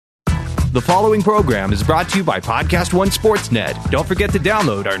The following program is brought to you by Podcast One Sportsnet. Don't forget to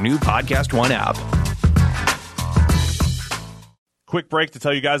download our new Podcast One app. Quick break to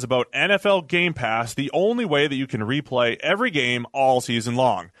tell you guys about NFL Game Pass, the only way that you can replay every game all season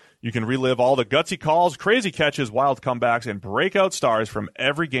long. You can relive all the gutsy calls, crazy catches, wild comebacks, and breakout stars from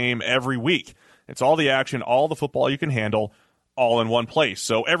every game every week. It's all the action, all the football you can handle, all in one place.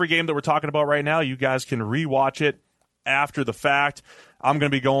 So every game that we're talking about right now, you guys can rewatch it after the fact. I'm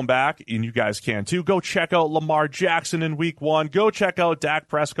going to be going back, and you guys can too. Go check out Lamar Jackson in Week 1. Go check out Dak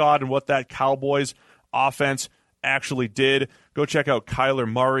Prescott and what that Cowboys offense actually did. Go check out Kyler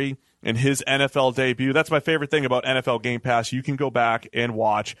Murray and his NFL debut. That's my favorite thing about NFL Game Pass. You can go back and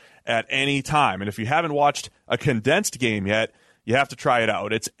watch at any time. And if you haven't watched a condensed game yet, you have to try it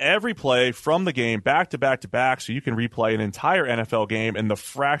out. It's every play from the game back to back to back, so you can replay an entire NFL game in the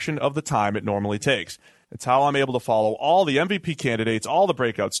fraction of the time it normally takes. It's how I'm able to follow all the MVP candidates, all the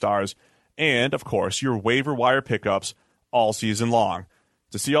breakout stars, and, of course, your waiver wire pickups all season long.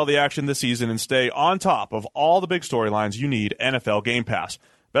 To see all the action this season and stay on top of all the big storylines, you need NFL Game Pass.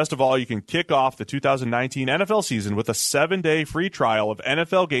 Best of all, you can kick off the 2019 NFL season with a 7-day free trial of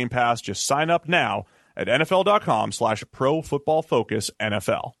NFL Game Pass. Just sign up now at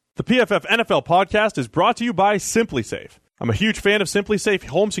NFL.com/ProFootballFocusNFL. The PFF NFL podcast is brought to you by SimpliSafe. I'm a huge fan of SimpliSafe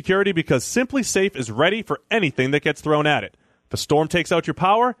home security because SimpliSafe is ready for anything that gets thrown at it. If a storm takes out your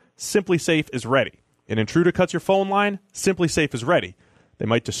power, SimpliSafe is ready. An intruder cuts your phone line, SimpliSafe is ready. They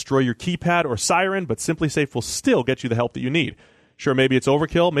might destroy your keypad or siren, but SimpliSafe will still get you the help that you need. Sure, maybe it's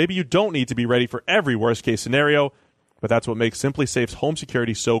overkill. Maybe you don't need to be ready for every worst-case scenario, but that's what makes SimpliSafe's home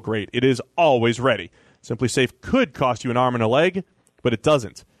security so great. It is always ready. SimpliSafe could cost you an arm and a leg, but it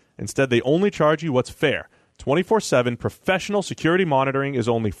doesn't. Instead, they only charge you what's fair. 24/7 professional security monitoring is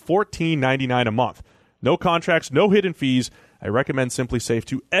only $14.99 a month. No contracts, no hidden fees. I recommend SimpliSafe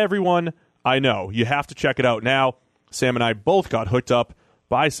to everyone I know. You have to check it out now. Sam and I both got hooked up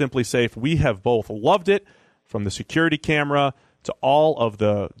by SimpliSafe. We have both loved it, from the security camera to all of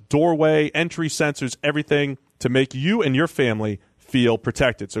the doorway, entry sensors, everything to make you and your family feel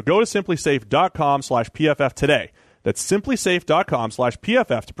protected. So go to SimpliSafe.com/PFF today. That's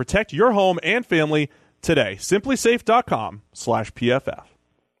SimpliSafe.com/PFF to protect your home and family today. SimpliSafe.com/PFF.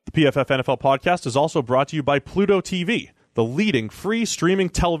 The PFF NFL podcast is also brought to you by Pluto TV, the leading free streaming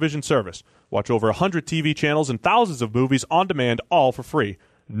television service. Watch over 100 TV channels and thousands of movies on demand, all for free.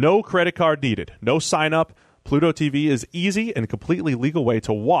 No credit card needed. No sign up. Pluto TV is easy and completely legal way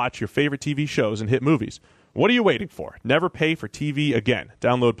to watch your favorite TV shows and hit movies. What are you waiting for? Never pay for TV again.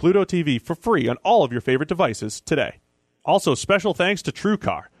 Download Pluto TV for free on all of your favorite devices today. Also, special thanks to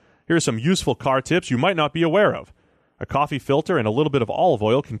TrueCar. Here are some useful car tips you might not be aware of. A coffee filter and a little bit of olive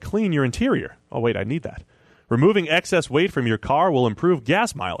oil can clean your interior. Oh, wait, I need that. Removing excess weight from your car will improve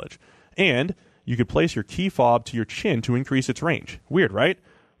gas mileage. And you could place your key fob to your chin to increase its range. Weird, right?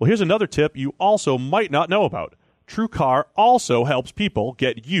 Well, here's another tip you also might not know about. TrueCar also helps people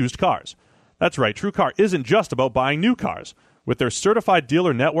get used cars. That's right, TrueCar isn't just about buying new cars. With their certified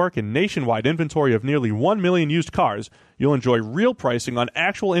dealer network and nationwide inventory of nearly 1 million used cars, you'll enjoy real pricing on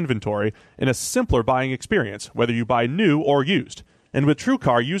actual inventory and a simpler buying experience, whether you buy new or used. And with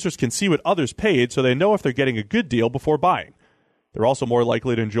TrueCar, users can see what others paid so they know if they're getting a good deal before buying. They're also more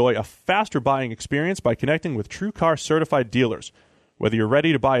likely to enjoy a faster buying experience by connecting with TrueCar certified dealers. Whether you're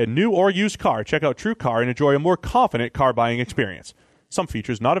ready to buy a new or used car, check out TrueCar and enjoy a more confident car buying experience. Some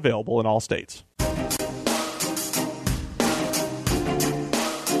features not available in all states.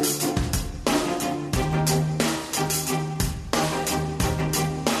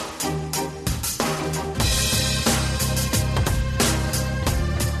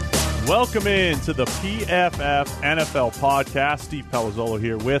 Welcome in to the PFF NFL podcast. Steve Palazzolo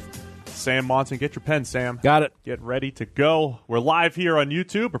here with Sam Monson. Get your pen, Sam. Got it. Get ready to go. We're live here on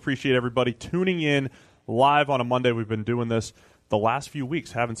YouTube. Appreciate everybody tuning in live on a Monday. We've been doing this the last few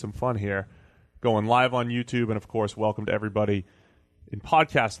weeks, having some fun here, going live on YouTube. And, of course, welcome to everybody in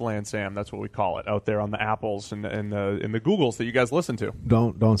podcast land, Sam. That's what we call it, out there on the Apples and the Googles that you guys listen to.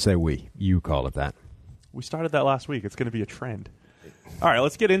 Don't say we. You call it that. We started that last week. It's going to be a trend. All right,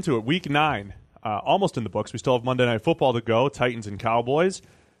 let's get into it. Week 9, almost in the books. We still have Monday Night Football to go, Titans and Cowboys.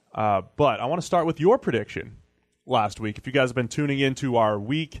 But I want to start with your prediction last week. If you guys have been tuning into our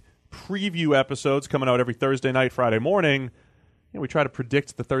week preview episodes coming out every Thursday night, Friday morning, we try to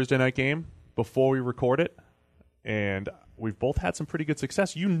predict the Thursday night game before we record it. And we've both had some pretty good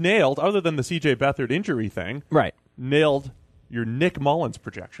success. You nailed, other than the C.J. Beathard injury thing, right? Nailed your Nick Mullins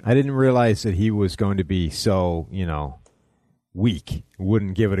projection. I didn't realize that he was going to be so, weak.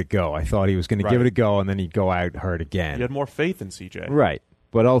 Wouldn't give it a go. I thought he was going to give it a go, and then he'd go out hurt again. You had more faith in CJ. Right.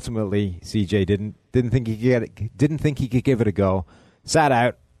 but ultimately CJ didn't think he could give it a go. Sat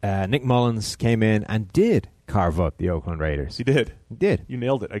out. Nick Mullins came in and did carve up the Oakland Raiders. He did. You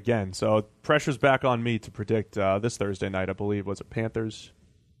nailed it again. So pressure's back on me to predict this Thursday night, I believe. Was it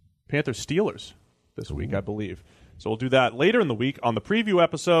Panthers-Steelers this week, I believe. So we'll do that later in the week on the preview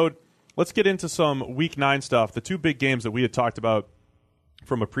episode. Let's get into some Week 9 stuff. The two big games that we had talked about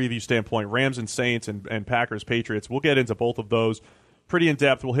from a preview standpoint, Rams and Saints and Packers-Patriots. We'll get into both of those pretty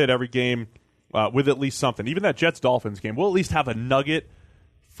in-depth. We'll hit every game with at least something. Even that Jets-Dolphins game, we'll at least have a nugget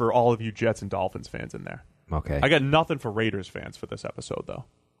for all of you Jets and Dolphins fans in there. Okay. I got nothing for Raiders fans for this episode, though.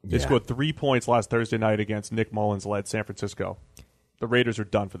 They Yeah. scored 3 points last Thursday night against Nick Mullins-led San Francisco. The Raiders are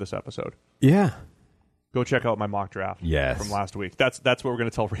done for this episode. Yeah. Go check out my mock draft from last week. That's what we're going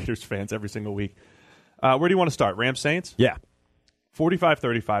to tell Raiders fans every single week. Where do you want to start? Rams-Saints? Yeah.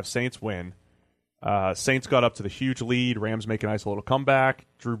 45-35, Saints win. Saints got up to the huge lead. Rams make a nice little comeback.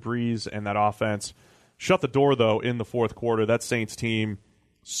 Drew Brees and that offense shut the door, though, in the fourth quarter. That Saints team,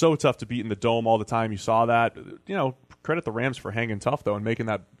 so tough to beat in the Dome all the time. You saw that. Credit the Rams for hanging tough, though, and making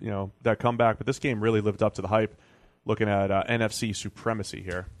that comeback. But this game really lived up to the hype. Looking at NFC supremacy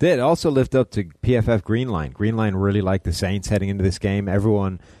here. Did also lift up to PFF Greenline. Greenline really liked the Saints heading into this game.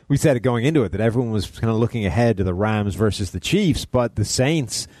 We said it going into it, that everyone was kind of looking ahead to the Rams versus the Chiefs, but the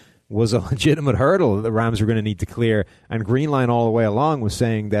Saints was a legitimate hurdle that the Rams were going to need to clear. And Greenline all the way along was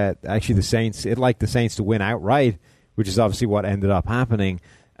saying that actually it'd like the Saints to win outright, which is obviously what ended up happening.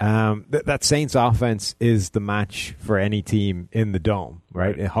 That Saints offense is the match for any team in the Dome,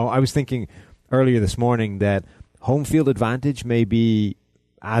 right? I was thinking earlier this morning that home field advantage may be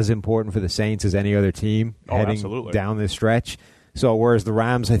as important for the Saints as any other team heading down this stretch. So whereas the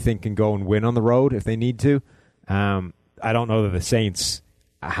Rams, I think, can go and win on the road if they need to, I don't know that the Saints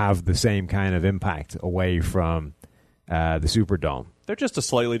have the same kind of impact away from the Superdome. They're just a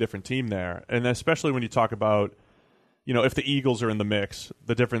slightly different team there, and especially when you talk about, if the Eagles are in the mix,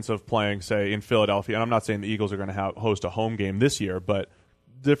 the difference of playing, say, in Philadelphia, and I'm not saying the Eagles are going to host a home game this year, but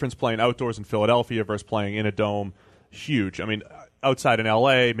difference playing outdoors in Philadelphia versus playing in a dome, huge. I mean, outside in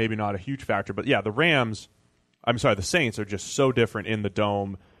LA, maybe not a huge factor, but yeah, the Saints are just so different in the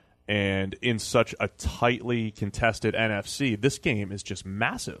Dome and in such a tightly contested NFC. This game is just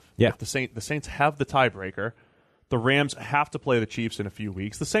massive. Yeah. If the Saints have the tiebreaker. The Rams have to play the Chiefs in a few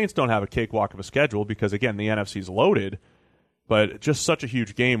weeks. The Saints don't have a cakewalk of a schedule because, again, the NFC's loaded, but just such a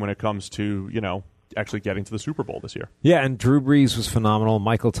huge game when it comes to, actually getting to the Super Bowl this year. Yeah, and Drew Brees was phenomenal.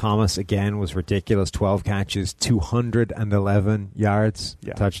 Michael Thomas, again, was ridiculous. 12 catches, 211 yards,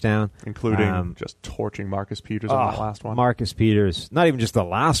 touchdown. Including just torching Marcus Peters in that last one. Marcus Peters, not even just the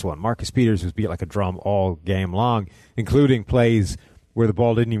last one. Marcus Peters was beat like a drum all game long, including plays where the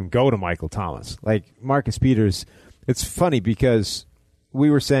ball didn't even go to Michael Thomas. Like, Marcus Peters, it's funny because we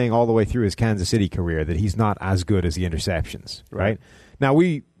were saying all the way through his Kansas City career that he's not as good as the interceptions, right? Now,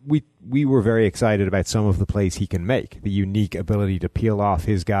 we were very excited about some of the plays he can make, the unique ability to peel off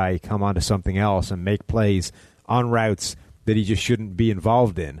his guy, come onto something else, and make plays on routes that he just shouldn't be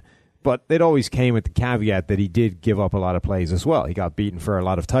involved in. But it always came with the caveat that he did give up a lot of plays as well. He got beaten for a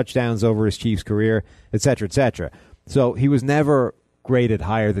lot of touchdowns over his Chiefs career, et cetera, et cetera. So he was never graded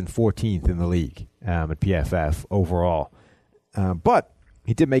higher than 14th in the league at PFF overall. But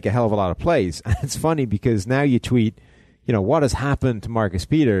he did make a hell of a lot of plays. And it's funny because now you tweet, what has happened to Marcus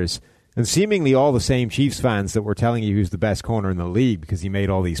Peters? And seemingly all the same Chiefs fans that were telling you he was the best corner in the league because he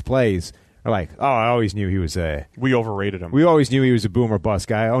made all these plays are like, I always knew he was we overrated him. We always knew he was a boom or bust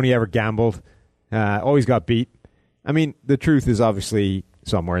guy. Only ever gambled. Always got beat. I mean, the truth is obviously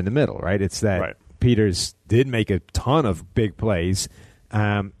somewhere in the middle, right? It's that Peters did make a ton of big plays.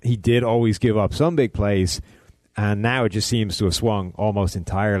 He did always give up some big plays. And now it just seems to have swung almost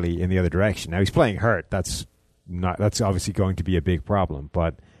entirely in the other direction. Now he's playing hurt. That's obviously going to be a big problem,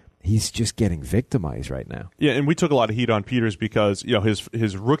 but he's just getting victimized right now. Yeah, and we took a lot of heat on Peters because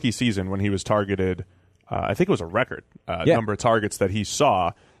his rookie season when he was targeted, I think it was a record number of targets that he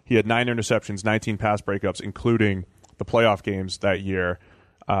saw. He had 9 interceptions, 19 pass breakups, including the playoff games that year.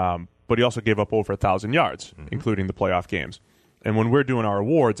 But he also gave up over 1,000 yards, including the playoff games. And when we're doing our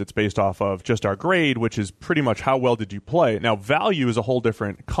awards, it's based off of just our grade, which is pretty much how well did you play. Now, value is a whole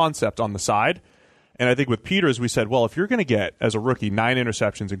different concept on the side. And I think with Peters, we said, well, if you're going to get, as a rookie, 9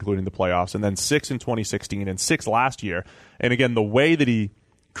 interceptions, including the playoffs, and then 6 in 2016 and 6 last year, and again, the way that he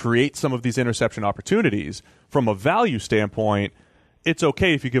creates some of these interception opportunities, from a value standpoint, it's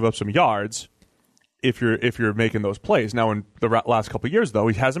okay if you give up some yards if you're making those plays. Now, in the last couple of years, though,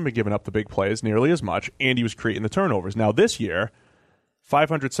 he hasn't been giving up the big plays nearly as much, and he was creating the turnovers. Now, this year,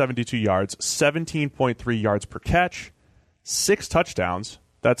 572 yards, 17.3 yards per catch, 6 touchdowns,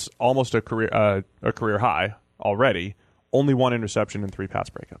 That's almost a career high already. Only 1 interception and 3 pass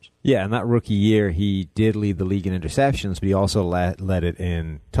breakups. Yeah, and that rookie year, he did lead the league in interceptions, but he also led it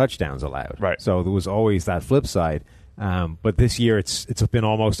in touchdowns allowed. Right. So there was always that flip side. But this year, it's been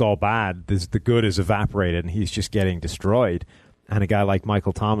almost all bad. The good is evaporated, and he's just getting destroyed. And a guy like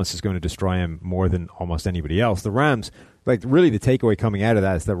Michael Thomas is going to destroy him more than almost anybody else. The Rams, really the takeaway coming out of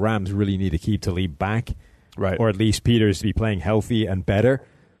that is the Rams really need to keep Talib back, right, or at least Peters to be playing healthy and better,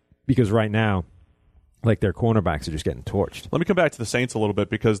 because right now, their cornerbacks are just getting torched. Let me come back to the Saints a little bit,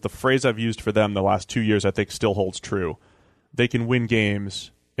 because the phrase I've used for them the last 2 years I think still holds true. They can win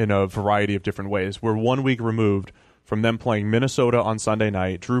games in a variety of different ways. We're 1 week removed from them playing Minnesota on Sunday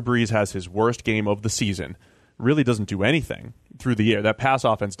night. Drew Brees has his worst game of the season. Really doesn't do anything through the air. That pass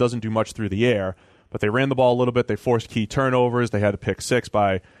offense doesn't do much through the air, but they ran the ball a little bit. They forced key turnovers. They had a pick 6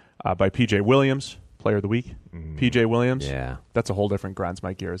 by P.J. Williams. Player of the week, P.J. Williams. Yeah. That's a whole different grinds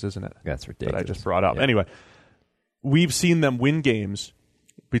my gears, isn't it? That's ridiculous. That I just brought up. Yeah. Anyway, we've seen them win games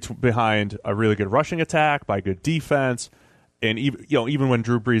behind a really good rushing attack, by good defense, and even when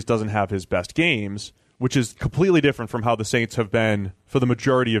Drew Brees doesn't have his best games, which is completely different from how the Saints have been for the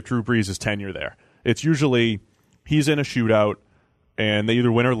majority of Drew Brees' tenure there. It's usually he's in a shootout, and they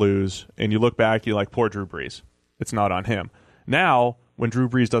either win or lose, and you look back, you're like, poor Drew Brees. It's not on him. Now, when Drew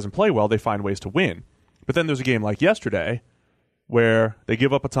Brees doesn't play well, they find ways to win. But then there's a game like yesterday where they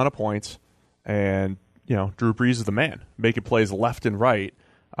give up a ton of points, and Drew Brees is the man, making plays left and right,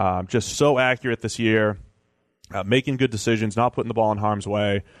 just so accurate this year, making good decisions, not putting the ball in harm's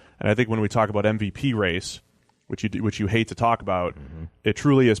way. And I think when we talk about MVP race, which you hate to talk about, it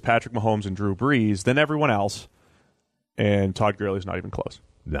truly is Patrick Mahomes and Drew Brees, then everyone else, and Todd Gurley's not even close.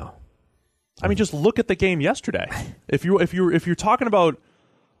 No, I mean, just look at the game yesterday. If you're talking about,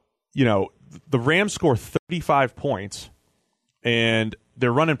 the Rams score 35 points, and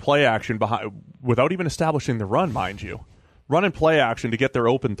they're running play action behind without even establishing the run, mind you. Running play action to get their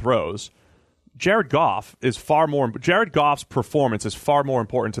open throws. Jared Goff's performance is far more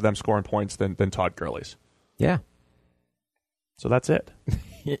important to them scoring points than Todd Gurley's. Yeah. So that's it.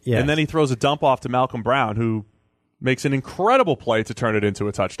 Yeah. And then he throws a dump off to Malcolm Brown, who makes an incredible play to turn it into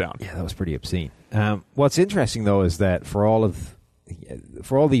a touchdown. Yeah, that was pretty obscene. What's interesting, though, is that for all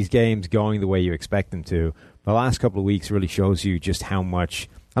these games going the way you expect them to, the last couple of weeks really shows you just how much,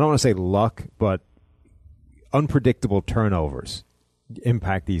 I don't want to say luck, but unpredictable turnovers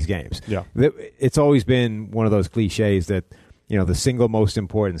impact these games. Yeah. It's always been one of those cliches that, the single most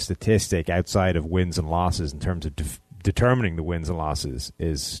important statistic outside of wins and losses in terms of determining the wins and losses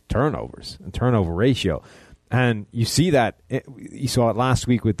is turnovers and turnover ratio. And you see that, you saw it last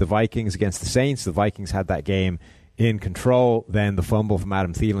week with the Vikings against the Saints. The Vikings had that game in control. Then the fumble from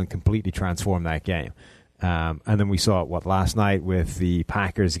Adam Thielen completely transformed that game. And then we saw it, last night with the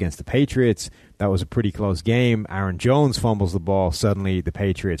Packers against the Patriots. That was a pretty close game. Aaron Jones fumbles the ball. Suddenly the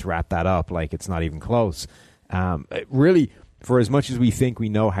Patriots wrap that up like it's not even close. Really, for as much as we think we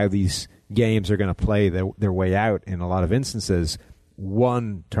know how these games are going to play their way out in a lot of instances,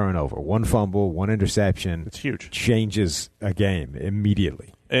 one turnover, one fumble, one interception, it's huge, changes a game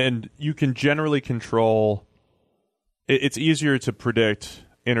immediately. And you can generally control. It's easier to predict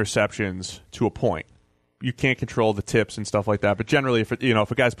interceptions to a point. You can't control the tips and stuff like that, but generally, if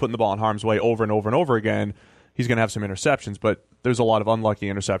a guy's putting the ball in harm's way over and over and over again, he's going to have some interceptions. But there's a lot of unlucky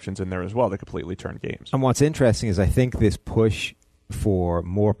interceptions in there as well that completely turn games. And what's interesting is I think this push for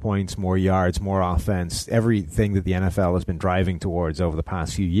more points, more yards, more offense, everything that the NFL has been driving towards over the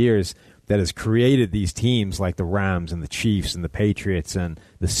past few years that has created these teams like the Rams and the Chiefs and the Patriots and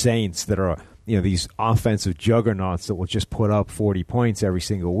the Saints that are, these offensive juggernauts that will just put up 40 points every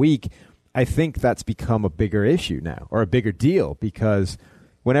single week. I think that's become a bigger issue now, or a bigger deal, because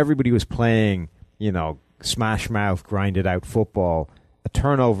when everybody was playing, smash mouth, grinded out football,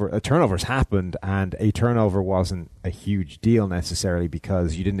 turnovers happened, and a turnover wasn't a huge deal necessarily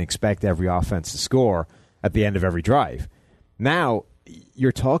because you didn't expect every offense to score at the end of every drive. Now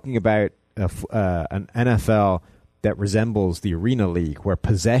you're talking about an NFL that resembles the Arena League, where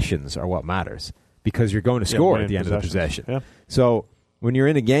possessions are what matters because you're going to score at the end of the possession. Yeah. So when you're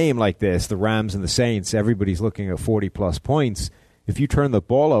in a game like this, the Rams and the Saints, everybody's looking at 40-plus points. If you turn the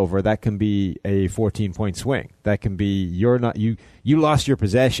ball over, that can be a 14-point swing. That can be you lost your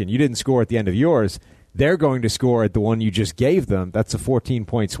possession. You didn't score at the end of yours. They're going to score at the one you just gave them. That's a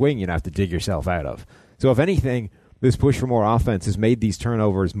 14-point swing you'd have to dig yourself out of. So if anything, this push for more offense has made these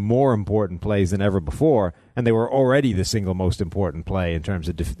turnovers more important plays than ever before, and they were already the single most important play in terms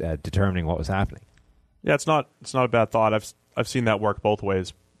of determining what was happening. Yeah, it's not a bad thought. I've seen that work both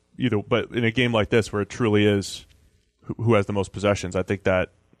ways. But in a game like this where it truly is who has the most possessions. I think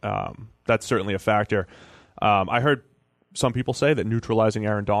that that's certainly a factor. I heard some people say that neutralizing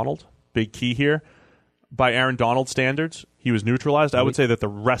Aaron Donald, big key here. By Aaron Donald standards, he was neutralized. I would say that the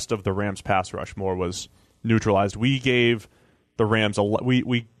rest of the Rams pass rush more was neutralized. We gave the Rams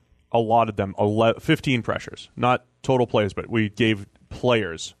we allotted them 15 pressures, not total plays, but we gave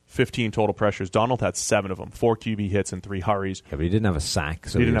players 15 total pressures. Donald had 7 of them, 4 QB hits and 3 hurries. Yeah, but he didn't have a sack,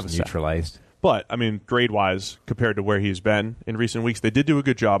 so he didn't have neutralized. But, I mean, grade-wise, compared to where he's been in recent weeks, they did do a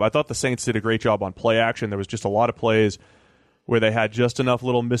good job. I thought the Saints did a great job on play action. There was just a lot of plays where they had just enough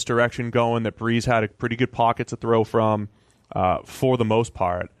little misdirection going that Breeze had a pretty good pocket to throw from for the most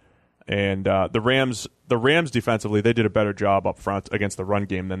part. And the Rams defensively, they did a better job up front against the run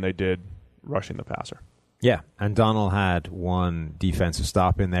game than they did rushing the passer. Yeah, and Donald had one defensive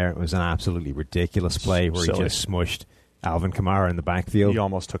stop in there. It was an absolutely ridiculous play where he just smushed Alvin Kamara in the backfield. He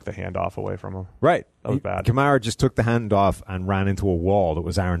almost took the handoff away from him. Right. That was bad. Kamara just took the handoff and ran into a wall that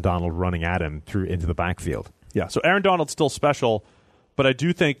was Aaron Donald running at him into the backfield. Yeah, so Aaron Donald's still special, but I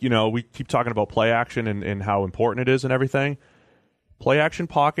do think, we keep talking about play action and how important it is and everything. Play action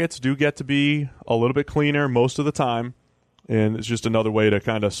pockets do get to be a little bit cleaner most of the time, and it's just another way to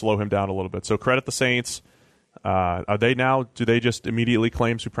kind of slow him down a little bit. So credit the Saints. Do they just immediately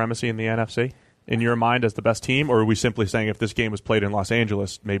claim supremacy in the NFC? In your mind as the best team, or are we simply saying if this game was played in Los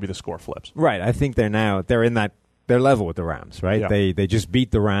Angeles, maybe the score flips? Right. I think they're level with the Rams, right? Yeah. They just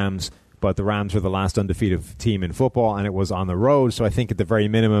beat the Rams, but the Rams were the last undefeated team in football, and it was on the road. So I think at the very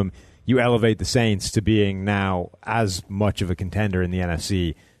minimum, you elevate the Saints to being now as much of a contender in the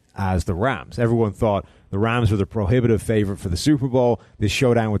NFC as the Rams. Everyone thought the Rams were the prohibitive favorite for the Super Bowl. This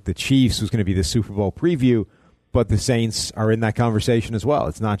showdown with the Chiefs was going to be the Super Bowl preview. But the Saints are in that conversation as well.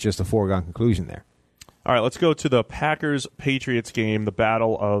 It's not just a foregone conclusion there. All right, let's go to the Packers-Patriots game, the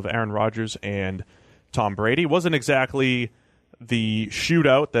battle of Aaron Rodgers and Tom Brady. It wasn't exactly the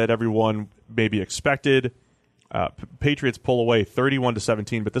shootout that everyone maybe expected. Patriots pull away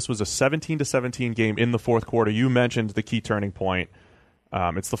 31-17, but this was a 17-17 game in the fourth quarter. You mentioned the key turning point.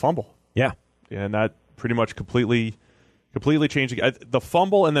 It's the fumble. Yeah. And that pretty much completely changed the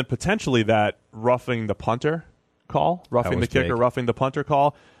fumble, and then potentially that roughing the punter call, roughing the kicker, roughing the punter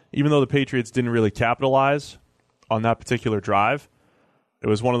call. Even though the Patriots didn't really capitalize on that particular drive, it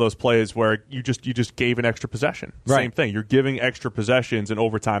was one of those plays where you just gave an extra possession. Right. Same thing. You're giving extra possessions, and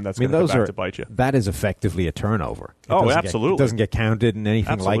over time that's going to come back to bite you. That is effectively a turnover. Absolutely. It doesn't get counted in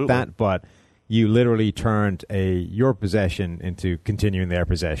anything like that, but you literally turned your possession into continuing their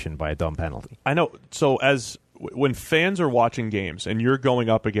possession by a dumb penalty. I know. So when fans are watching games and you're going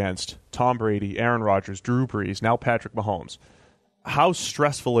up against Tom Brady, Aaron Rodgers, Drew Brees, now Patrick Mahomes, how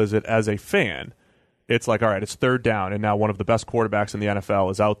stressful is it as a fan? It's like, all right, it's third down, and now one of the best quarterbacks in the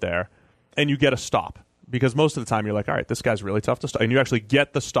NFL is out there, and you get a stop. Because most of the time you're like, all right, this guy's really tough to stop. And you actually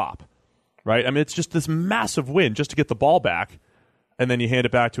get the stop, right? I mean, it's just this massive win just to get the ball back, and then you hand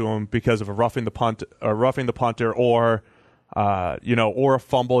it back to him because of a roughing the punter, or a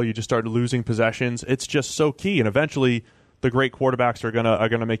fumble. You just start losing possessions. It's just so key, and eventually the great quarterbacks are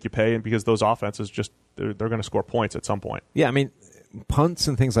gonna make you pay, and because those offenses they're gonna score points at some point. Yeah, I mean, punts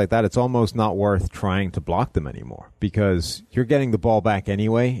and things like that, it's almost not worth trying to block them anymore because you're getting the ball back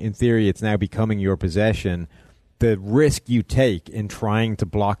anyway. In theory, it's now becoming your possession. The risk you take in trying to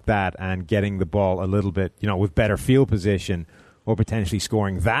block that and getting the ball a little bit, with better field position, or potentially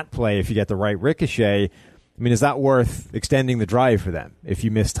scoring that play if you get the right ricochet. I mean, is that worth extending the drive for them if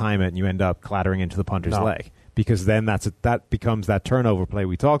you mistime it and you end up clattering into the punter's leg? Because then that becomes that turnover play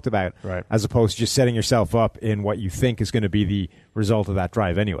we talked about, right, as opposed to just setting yourself up in what you think is going to be the result of that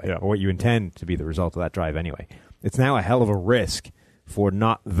drive anyway, or what you intend to be the result of that drive anyway. It's now a hell of a risk for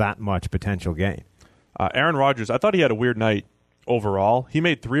not that much potential gain. Aaron Rodgers, I thought he had a weird night overall. He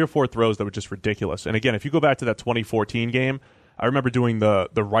made 3 or 4 throws that were just ridiculous. And again, if you go back to that 2014 game, I remember doing the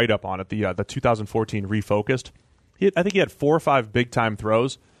write-up on it, the 2014 Refocused. I think he had 4 or 5 big-time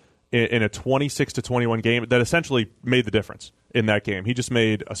throws in a 26-21 game that essentially made the difference in that game. He just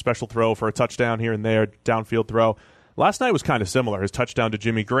made a special throw for a touchdown here and there, downfield throw. Last night was kind of similar. His touchdown to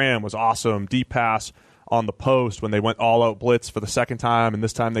Jimmy Graham was awesome. Deep pass on the post when they went all-out blitz for the second time, and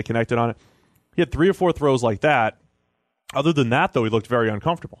this time they connected on it. He had 3 or 4 throws like that. Other than that, though, he looked very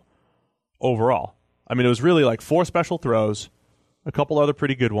uncomfortable overall. I mean, it was really like 4 special throws, a couple other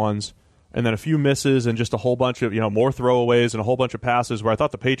pretty good ones, and then a few misses and just a whole bunch of, more throwaways and a whole bunch of passes where I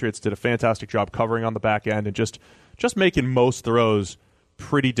thought the Patriots did a fantastic job covering on the back end and just making most throws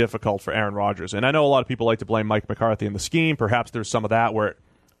pretty difficult for Aaron Rodgers. And I know a lot of people like to blame Mike McCarthy in the scheme. Perhaps there's some of that where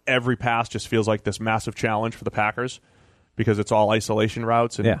every pass just feels like this massive challenge for the Packers because it's all isolation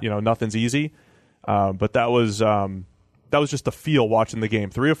routes and, nothing's easy. But that was that was just the feel watching the game.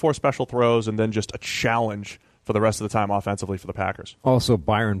 3 or 4 special throws and then just a challenge for the rest of the time offensively for the Packers. Also,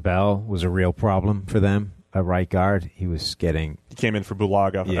 Byron Bell was a real problem for them at right guard. He came in for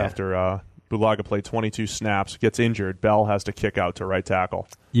Bulaga after Bulaga played 22 snaps, gets injured. Bell has to kick out to right tackle.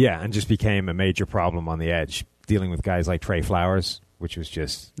 Yeah, and just became a major problem on the edge, dealing with guys like Trey Flowers, which was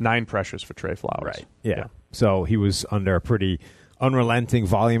just 9 pressures for Trey Flowers. Right. Yeah. So he was under a pretty unrelenting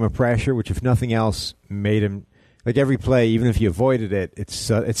volume of pressure, which, if nothing else, made him, like, every play, even if you avoided it, it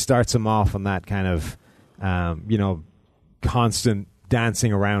starts him off on that kind of, constant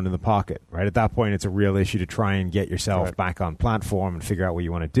dancing around in the pocket, right? At that point, it's a real issue to try and get yourself back on platform and figure out what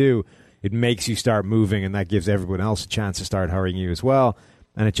you want to do. It makes you start moving, and that gives everyone else a chance to start hurrying you as well.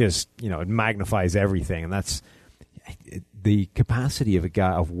 And it just, it magnifies everything. And that's the capacity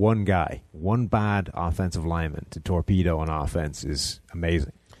of one guy, one bad offensive lineman to torpedo an offense is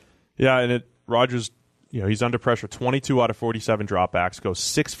amazing. Yeah, and Rodgers, he's under pressure 22 out of 47 dropbacks, goes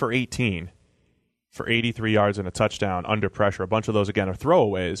 6 for 18 for 83 yards and a touchdown under pressure. A bunch of those, again, are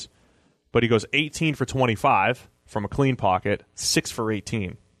throwaways. But he goes 18 for 25 from a clean pocket, 6 for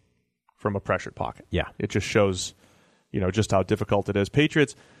 18 from a pressured pocket. Yeah. It just shows, just how difficult it is.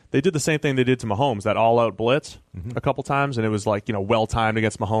 Patriots, they did the same thing they did to Mahomes, that all-out blitz a couple times, and it was like, well-timed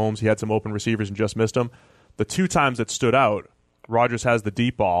against Mahomes. He had some open receivers and just missed them. The 2 times that stood out, Rodgers has the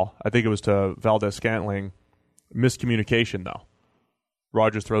deep ball. I think it was to Valdez-Scantling. Miscommunication, though.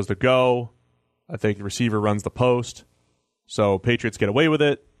 Rodgers throws the go. I think the receiver runs the post. So Patriots get away with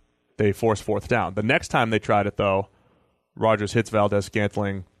it. They force 4th down. The next time they tried it, though, Rodgers hits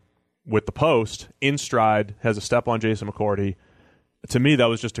Valdez-Scantling with the post, in stride, has a step on Jason McCourty. To me, that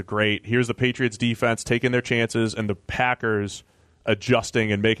was just here's the Patriots defense taking their chances and the Packers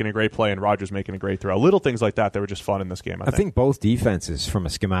adjusting and making a great play and Rodgers making a great throw. Little things like that were just fun in this game, I think. Both defenses, from a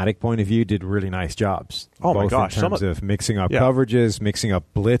schematic point of view, did really nice jobs. Oh, my gosh. In terms of mixing up coverages, mixing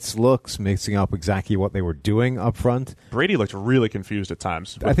up blitz looks, mixing up exactly what they were doing up front. Brady looked really confused at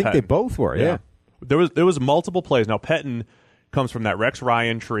times. I think Pettin. they both were, yeah. There was multiple plays. Now, Pettin comes from that Rex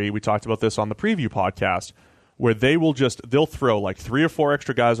Ryan tree. We talked about this on the preview podcast, where they'll throw like 3 or 4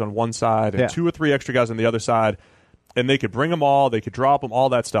 extra guys on one side and 2 or 3 extra guys on the other side, and they could bring them all, they could drop them, all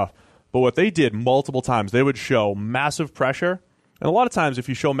that stuff. But what they did multiple times, they would show massive pressure, and a lot of times if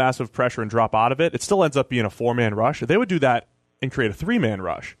you show massive pressure and drop out of it, it still ends up being a 4-man rush. They would do that and create a 3-man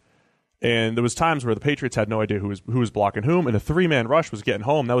rush. And there was times where the Patriots had no idea who was blocking whom, and a 3-man rush was getting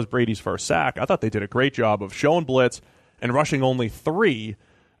home. That was Brady's first sack. I thought they did a great job of showing blitz and rushing only 3,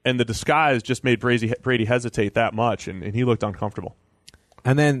 and the disguise just made Brady hesitate that much, and he looked uncomfortable.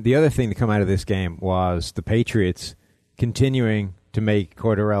 And then the other thing to come out of this game was the Patriots continuing to make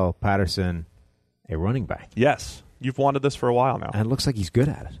Cordarrelle Patterson a running back. Yes. You've wanted this for a while now. And it looks like he's good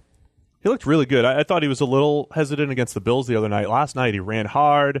at it. He looked really good. I thought he was a little hesitant against the Bills the other night. Last night he ran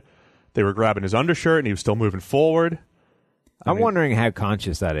hard. They were grabbing his undershirt, and he was still moving forward. I'm wondering how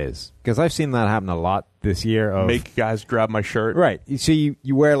conscious that is, because I've seen that happen a lot this year. Make guys grab my shirt. Right. You see,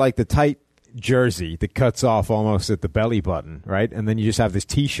 you wear like the tight jersey that cuts off almost at the belly button, right? And then you just have this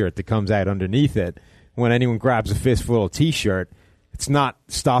T-shirt that comes out underneath it. When anyone grabs a fistful of T-shirt, it's not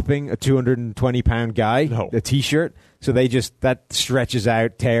stopping a 220-pound guy, a T-shirt. So that stretches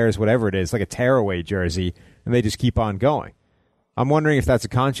out, tears, whatever it is, like a tearaway jersey, and they just keep on going. I'm wondering if that's a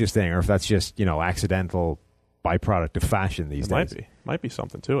conscious thing or if that's just, accidental byproduct of fashion these days. Might be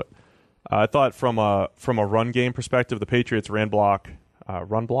something to it. I thought from a run game perspective, the Patriots ran block.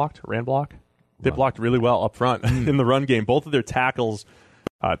 They blocked really well up front in the run game. Both of their tackles,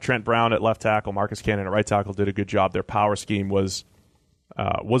 Trent Brown at left tackle, Marcus Cannon at right tackle, did a good job. Their power scheme was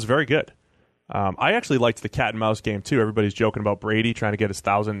very good. I actually liked the cat and mouse game too. Everybody's joking about Brady trying to get his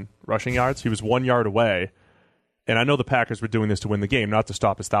 1,000 rushing yards. He was 1 yard away. And I know the Packers were doing this to win the game, not to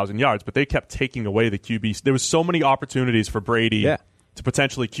stop his 1,000 yards, but they kept taking away the QB. There was so many opportunities for Brady to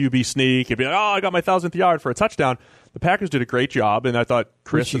potentially QB sneak and be like, I got my 1,000th yard for a touchdown. The Packers did a great job, and I thought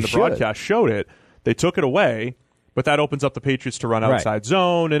Chris in the broadcast showed it. They took it away, but that opens up the Patriots to run outside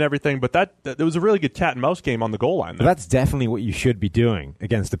zone and everything. But that was a really good cat and mouse game on the goal line there. That's definitely what you should be doing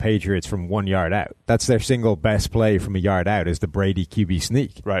against the Patriots from 1 yard out. That's their single best play from a yard out is the Brady QB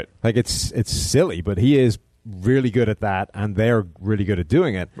sneak. Right. Like it's silly, but he is really good at that, and they're really good at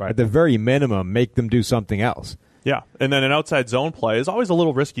doing it. Right. At the very minimum, make them do something else. Yeah, and then an outside zone play is always a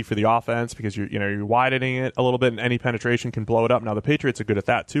little risky for the offense because you're widening it a little bit, and any penetration can blow it up. Now the Patriots are good at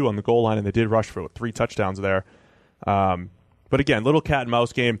that too on the goal line, and they did rush for 3 touchdowns there. But again, little cat and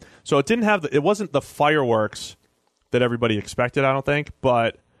mouse game. So it wasn't the fireworks that everybody expected, I don't think,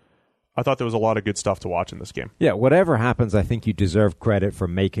 but I thought there was a lot of good stuff to watch in this game. Yeah, whatever happens, I think you deserve credit for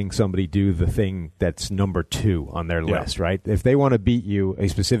making somebody do the thing that's number 2 on their list, right? If they want to beat you a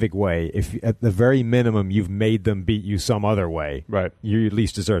specific way, if at the very minimum you've made them beat you some other way, right, you at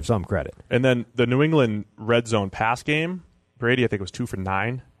least deserve some credit. And then the New England red zone pass game, Brady, I think, was 2 for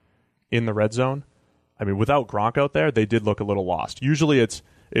 9 in the red zone. I mean, without Gronk out there, they did look a little lost. Usually it's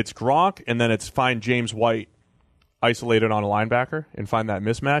Gronk, and then it's find James White isolated on a linebacker and find that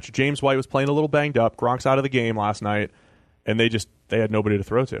mismatch. James White was playing a little banged up. Gronk's out of the game last night, and they had nobody to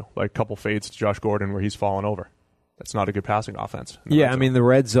throw to. Like a couple fades to Josh Gordon where he's fallen over. That's not a good passing offense. Yeah, I mean, the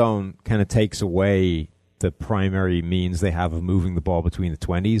red zone kind of takes away the primary means they have of moving the ball between the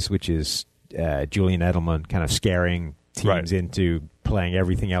 20s, which is Julian Edelman kind of scaring teams into playing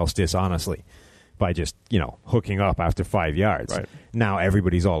everything else dishonestly by just, hooking up after 5 yards. Right. Now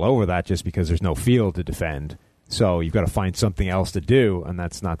everybody's all over that just because there's no field to defend. So you've got to find something else to do, and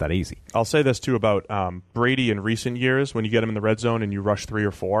that's not that easy. I'll say this, too, about Brady in recent years. When you get him in the red zone and you rush 3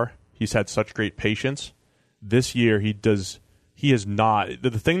 or 4, he's had such great patience. This year, he is not.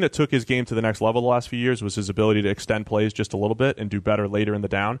 The thing that took his game to the next level the last few years was his ability to extend plays just a little bit and do better later in the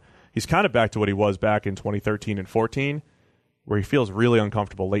down. He's kind of back to what he was back in 2013 and 14, where he feels really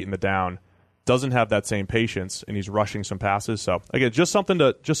uncomfortable late in the down, doesn't have that same patience, and he's rushing some passes. So, again, just something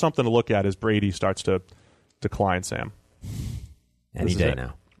to look at as Brady starts to decline, Sam. Any day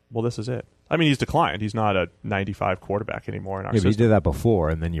now. Well, this is it. I mean, he's declined. He's not a 95 quarterback anymore in our system. But he did that before,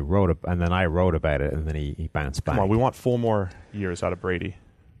 and then I wrote about it, and then he bounced back. Come on, we want 4 more years out of Brady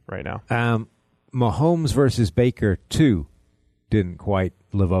right now. Mahomes versus Baker 2 didn't quite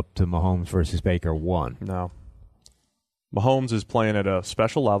live up to Mahomes versus Baker 1. No. Mahomes is playing at a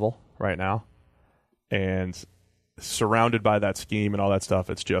special level right now, and surrounded by that scheme and all that stuff,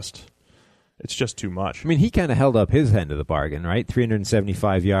 it's just too much. I mean, he kind of held up his end of the bargain, right?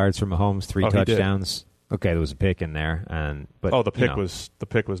 375 yards from Mahomes, 3 touchdowns. Okay, there was a pick in there, but the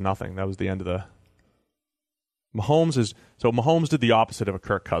pick was nothing. That was the end of the. Mahomes did the opposite of a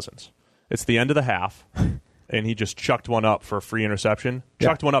Kirk Cousins. It's the end of the half, and he just chucked one up for a free interception.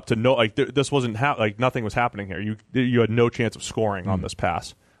 Chucked one up to this wasn't nothing was happening here. You had no chance of scoring on this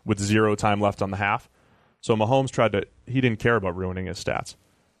pass with 0 time left on the half. So Mahomes he didn't care about ruining his stats.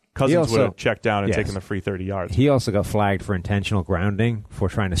 Cousins would have checked down and taken the free 30 yards. He also got flagged for intentional grounding for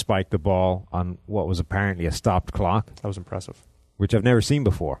trying to spike the ball on what was apparently a stopped clock. That was impressive. Which I've never seen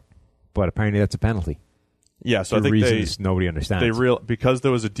before, but apparently that's a penalty. Yeah, so for I think reasons nobody understands. Because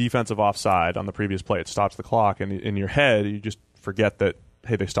there was a defensive offside on the previous play, it stops the clock, and in your head, you just forget that,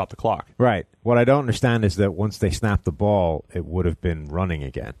 hey, they stopped the clock. Right. What I don't understand is that once they snapped the ball, it would have been running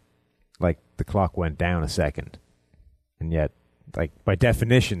again. Like, the clock went down a second, and yet... by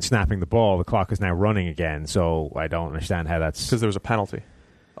definition, snapping the ball, the clock is now running again. So I don't understand how that's because there was a penalty.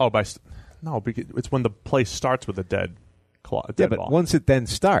 Because it's when the play starts with a dead clock. But once it then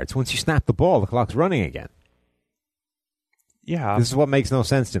starts, once you snap the ball, the clock's running again. Yeah, this is what makes no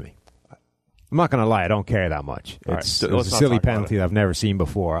sense to me. I'm not going to lie; I don't care that much. It's a silly penalty that I've never seen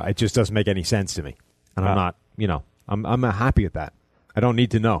before. It just doesn't make any sense to me, and I'm not. I'm happy with that. I don't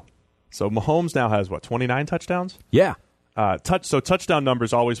need to know. So Mahomes now has 29 touchdowns? Yeah. Touchdown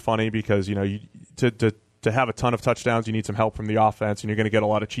numbers always funny because to have a ton of touchdowns you need some help from the offense and you're going to get a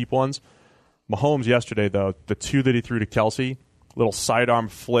lot of cheap ones. Mahomes yesterday though, the 2 that he threw to Kelsey, little sidearm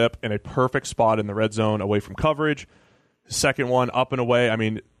flip in a perfect spot in the red zone away from coverage. Second one up and away. I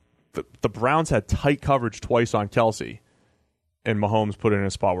mean, the Browns had tight coverage twice on Kelsey, and Mahomes put it in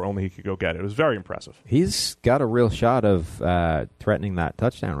a spot where only he could go get it. It was very impressive. He's got a real shot of threatening that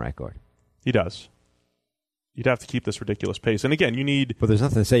touchdown record. He does. You'd have to keep this ridiculous pace. And again, But there's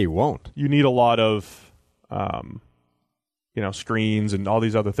nothing to say you won't. You need a lot of, screens and all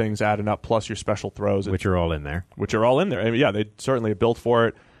these other things adding up, plus your special throws. Which are all in there. I mean, yeah, they certainly are built for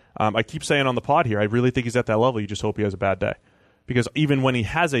it. I keep saying on the pod here, I really think he's at that level. You just hope he has a bad day. Because even when he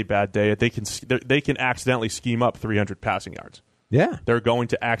has a bad day, they can accidentally scheme up 300 passing yards. Yeah. They're going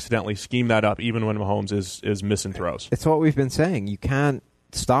to accidentally scheme that up even when Mahomes is missing throws. It's what we've been saying. You can't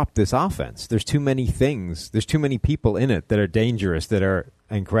stop this offense. There's too many things. There's too many people in it that are dangerous, that are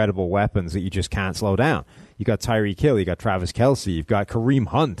incredible weapons that you just can't slow down. You got Tyreek Hill, you got Travis Kelce, you've got Kareem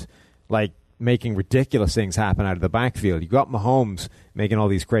Hunt, making ridiculous things happen out of the backfield. You got Mahomes making all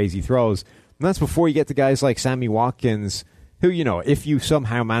these crazy throws. And that's before you get to guys like Sammy Watkins, who, if you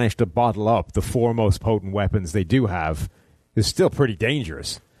somehow manage to bottle up the 4 most potent weapons they do have, is still pretty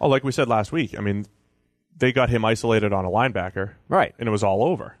dangerous. Oh, like we said last week, I mean, they got him isolated on a linebacker, right? And it was all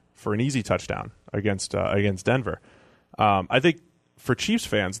over for an easy touchdown against Denver. I think for Chiefs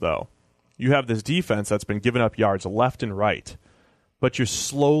fans, though, you have this defense that's been giving up yards left and right, but you're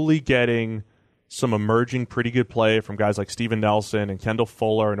slowly getting some emerging pretty good play from guys like Steven Nelson and Kendall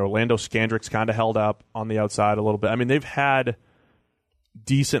Fuller, and Orlando Scandrick's kind of held up on the outside a little bit. I mean, they've had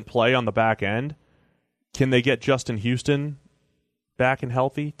decent play on the back end. Can they get Justin Houston back and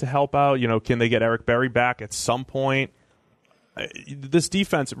healthy to help out? Can they get Eric Berry back at some point? This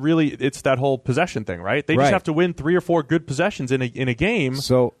defense, really, it's that whole possession thing, right? They just have to win 3 or 4 good possessions in a game,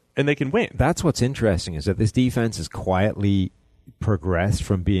 and they can win. That's what's interesting, is that this defense has quietly progressed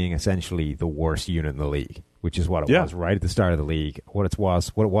from being essentially the worst unit in the league, which is what it was right at the start of the league. What it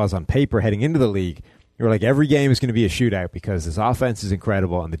was on paper heading into the league. You're like, every game is going to be a shootout because this offense is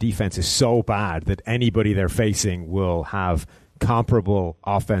incredible and the defense is so bad that anybody they're facing will have comparable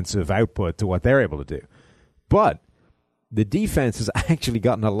offensive output to what they're able to do. But the defense has actually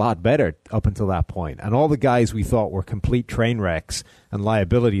gotten a lot better up until that point. And all the guys we thought were complete train wrecks and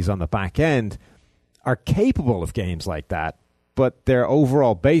liabilities on the back end are capable of games like that, but their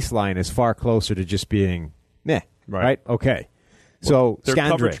overall baseline is far closer to just being, right? Okay. So their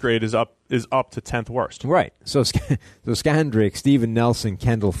coverage grade is up to 10th worst. Right. So Scandrick, Steven Nelson,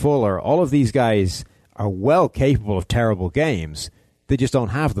 Kendall Fuller, all of these guys are well capable of terrible games. They just don't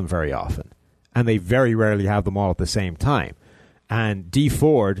have them very often. And they very rarely have them all at the same time. And Dee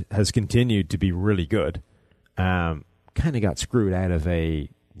Ford has continued to be really good. Kind of got screwed out of a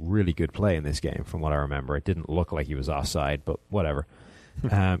really good play in this game, from what I remember. It didn't look like he was offside, but whatever.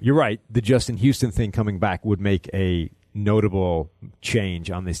 You're right. The Justin Houston thing coming back would make a notable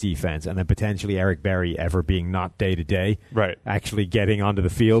change on this defense, and then potentially Eric Berry ever being not day-to-day, right, actually getting onto the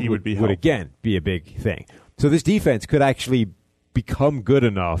field would again be a big thing. So this defense could actually become good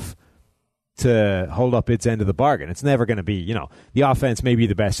enough to hold up its end of the bargain. It's never going to be, the offense may be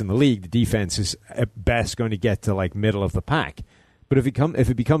the best in the league. The defense is at best going to get to like middle of the pack. But if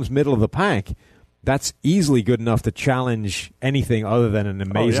it becomes middle of the pack, that's easily good enough to challenge anything other than an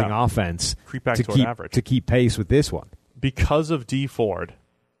amazing offense to keep pace with this one. Because of Dee Ford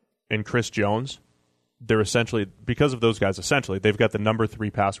and Chris Jones, because of those guys, they've got the number 3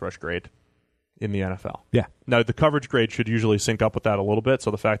 pass rush grade in the NFL. Yeah. Now, the coverage grade should usually sync up with that a little bit,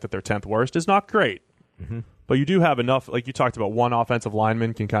 so the fact that they're 10th worst is not great. Mm-hmm. But you do have enough, like you talked about, one offensive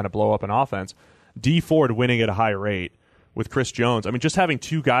lineman can kind of blow up an offense. Dee Ford winning at a high rate with Chris Jones. I mean, just having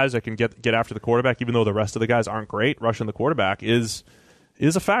 2 guys that can get after the quarterback, even though the rest of the guys aren't great, rushing the quarterback is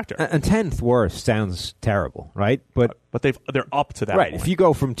a factor. And 10th worst sounds terrible, right? But they're up to that right. point. If you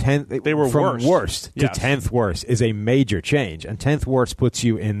go from 10th, they were from worst to yes. 10th worst is a major change, and 10th worst puts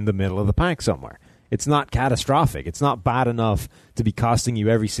you in the middle of the pack somewhere. It's not catastrophic. It's not bad enough to be costing you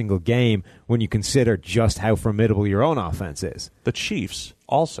every single game when you consider just how formidable your own offense is. The Chiefs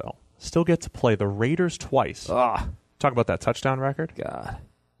also still get to play the Raiders twice. Talk about that touchdown record. God.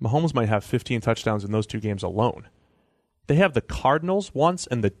 Mahomes might have 15 touchdowns in those 2 games alone. They have the Cardinals once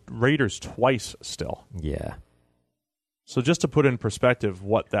and the Raiders twice still. Yeah. So just to put in perspective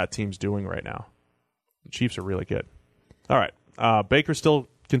what that team's doing right now, the Chiefs are really good. All right. Baker still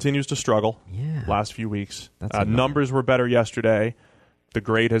continues to struggle last few weeks. Numbers were better yesterday. The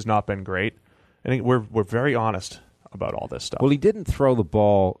grade has not been great. I think we're very honest about all this stuff. Well, he didn't throw the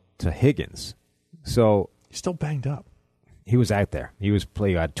ball to Higgins, so he's still banged up. He was out there. He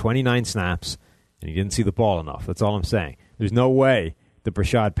had 29 snaps, and he didn't see the ball enough. That's all I'm saying. There's no way that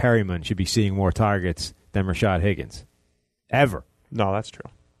Brashad Perryman should be seeing more targets than Rashad Higgins. Ever. No, that's true.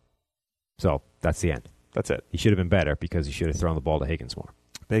 So that's the end. That's it. He should have been better because he should have thrown the ball to Higgins more.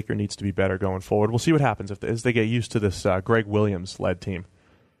 Baker needs to be better going forward. We'll see what happens as they get used to this Greg Williams-led team.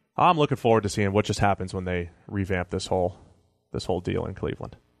 I'm looking forward to seeing what just happens when they revamp this whole deal in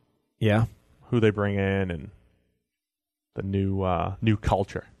Cleveland. Yeah. Who they bring in and the new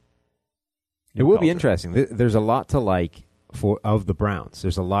culture. It will be interesting. There's a lot to like of the Browns.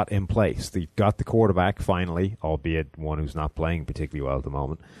 There's a lot in place. They've got the quarterback finally, albeit one who's not playing particularly well at the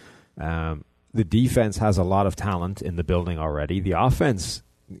moment. The defense has a lot of talent in the building already. The offense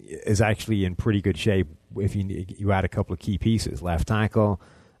is actually in pretty good shape if you add a couple of key pieces. Left tackle,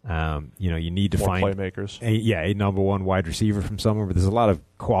 you need to more find playmakers. A number 1 wide receiver from somewhere, but there's a lot of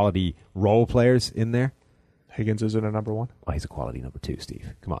quality role players in there. Higgins isn't a number 1? Oh, he's a quality number 2,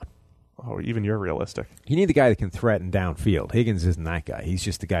 Steve. Come on. Oh, even you're realistic. You need the guy that can threaten downfield. Higgins isn't that guy. He's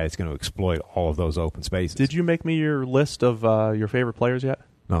just the guy that's going to exploit all of those open spaces. Did you make me your list of your favorite players yet?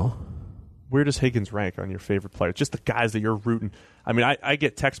 No. Where does Higgins rank on your favorite players? Just the guys that you're rooting. I mean, I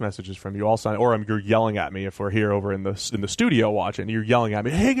get text messages from you all the time, or you're yelling at me if we're here over in the studio watching. You're yelling at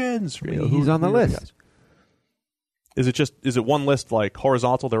me, Higgins. He's on the list. Is it one list like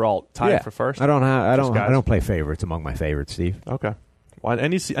horizontal? They're all tied for first. I don't play favorites among my favorites, Steve. Okay. Well, I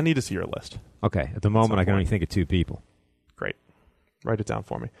need to see your list. Okay. At the moment, I can only think of 2 people. Great. Write it down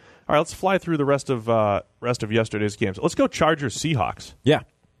for me. All right, let's fly through the rest of yesterday's games. Let's go Chargers-Seahawks. Yeah.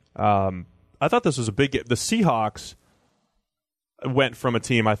 I thought this was a big game. The Seahawks went from a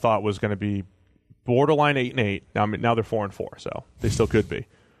team I thought was going to be borderline 8-8. Now they're 4-4, so they still could be.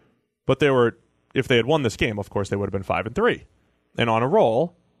 But they were, if they had won this game, of course, they would have been 5-3 and on a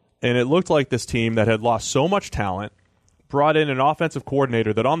roll. And it looked like this team that had lost so much talent brought in an offensive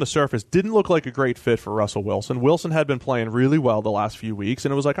coordinator that on the surface didn't look like a great fit for Russell Wilson. Wilson had been playing really well the last few weeks,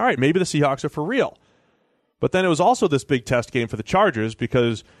 and it was like, all right, maybe the Seahawks are for real. But then it was also this big test game for the Chargers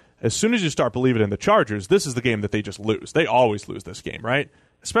because as soon as you start believing in the Chargers, this is the game that they just lose. They always lose this game, right?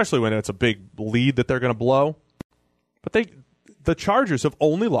 Especially when it's a big lead that they're going to blow. But the Chargers have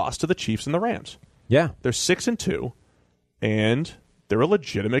only lost to the Chiefs and the Rams. Yeah. They're 6-2, and they're a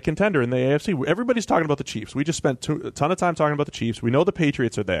legitimate contender in the AFC. Everybody's talking about the Chiefs. We just spent a ton of time talking about the Chiefs. We know the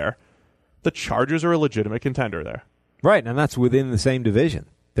Patriots are there. The Chargers are a legitimate contender there. Right, and that's within the same division.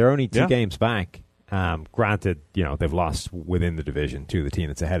 They're only 2 games back. Granted, they've lost within the division to the team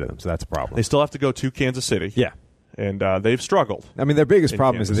that's ahead of them, so that's a problem. They still have to go to Kansas City. Yeah. And they've struggled. I mean, their biggest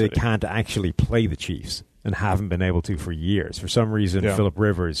problem is that they City. can't actually play the Chiefs and haven't been able to for years. For some reason, Phillip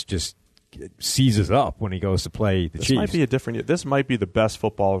Rivers just seizes up when he goes to play the Chiefs. This might be the best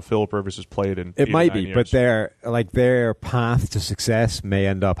football Phillip Rivers has played in. It might be, years. but their path to success may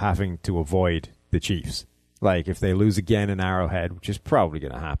end up having to avoid the Chiefs. Like if they lose again in Arrowhead, which is probably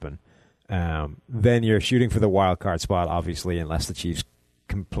going to happen, then you're shooting for the wild card spot. Obviously, unless the Chiefs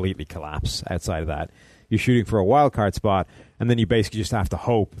completely collapse outside of that, you're shooting for a wild card spot, and then you basically just have to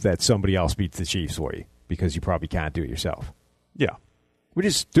hope that somebody else beats the Chiefs for you because you probably can't do it yourself. Yeah. Which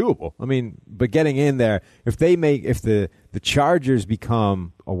is doable. I mean, but getting in there, if the Chargers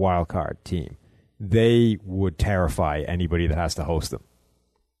become a wild card team, they would terrify anybody that has to host them.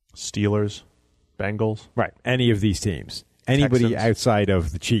 Steelers, Bengals. Right. Any of these teams. Anybody Texans. outside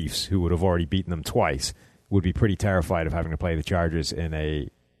of the Chiefs who would have already beaten them twice would be pretty terrified of having to play the Chargers in a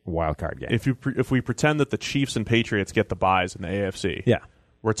wild card game. If we pretend that the Chiefs and Patriots get the byes in the AFC,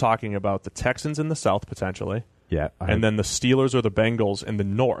 we're talking about the Texans in the South potentially. Yeah, and then the Steelers or the Bengals in the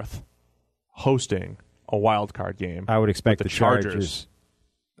North hosting a wild card game. I would expect the the Chargers.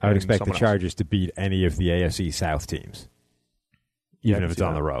 I would expect the Chargers to beat any of the AFC South teams, even if it's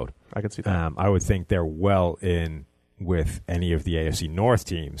on the road. I can see that. I would think they're well in with any of the AFC North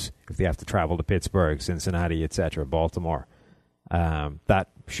teams if they have to travel to Pittsburgh, Cincinnati, etc., Baltimore. That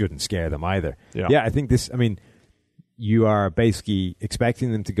shouldn't scare them either. Yeah, I think this. I mean, you are basically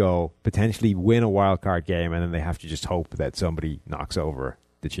expecting them to go potentially win a wild card game, and then they have to just hope that somebody knocks over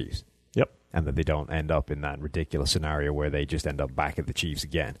the Chiefs. Yep. And that they don't end up in that ridiculous scenario where they just end up back at the Chiefs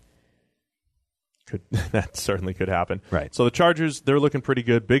again. That certainly could happen. Right. So the Chargers, they're looking pretty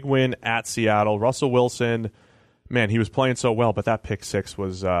good. Big win at Seattle. Russell Wilson, man, he was playing so well, but that pick six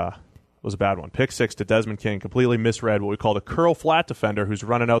was a bad one. Pick six to Desmond King, completely misread what we call the curl flat defender who's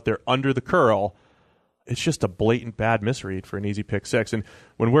running out there under the curl. It's just a blatant bad misread for an easy pick six. And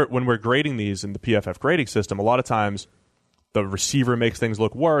when we're grading these in the PFF grading system, a lot of times the receiver makes things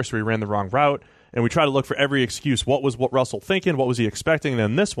look worse, or he ran the wrong route, and we try to look for every excuse. What was Russell thinking? What was he expecting? And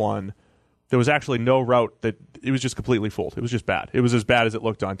in this one, there was actually no route that it was just completely fooled. It was just bad. It was as bad as it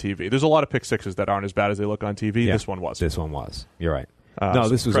looked on TV. There's a lot of pick sixes that aren't as bad as they look on TV. Yeah, this one was. This one was. You're right. No,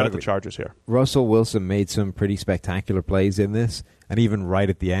 this was credit ugly. the Chargers here. Russell Wilson made some pretty spectacular plays in this, and even right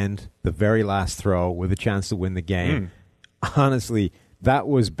at the end, the very last throw with a chance to win the game. Honestly, that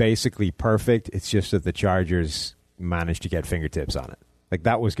was basically perfect. It's just that the Chargers managed to get fingertips on it. Like,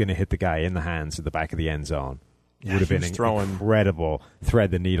 that was going to hit the guy in the hands at the back of the end zone. Would have been an incredible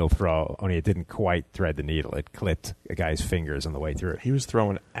thread-the-needle throw, only it didn't quite thread the needle. It clipped a guy's fingers on the way through. He was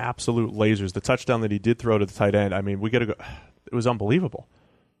throwing absolute lasers. The touchdown that he did throw to the tight end, I mean, we got to go. It was unbelievable.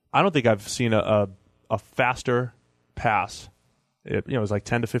 I don't think I've seen a faster pass. It was like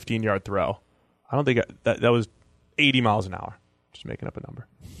 10 to 15-yard throw. I don't think that was 80 miles an hour. Just making up a number.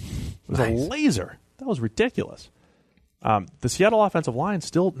 It was a laser. That was ridiculous. The Seattle offensive line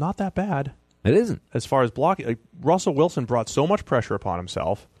still not that bad. It isn't. As far as blocking, like, Russell Wilson brought so much pressure upon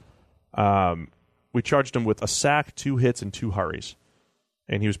himself. We charged him with a sack, 2 hits, and 2 hurries.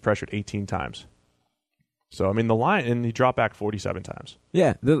 And he was pressured 18 times. So, I mean, the line, and he dropped back 47 times.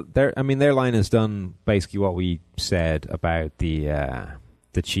 Yeah, their line has done basically what we said about the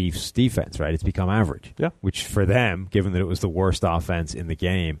Chiefs' defense, right? It's become average. Yeah. Which for them, given that it was the worst offense in the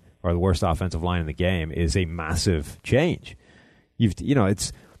game, or the worst offensive line in the game, is a massive change.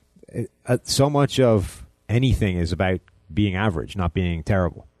 So much of anything is about being average, not being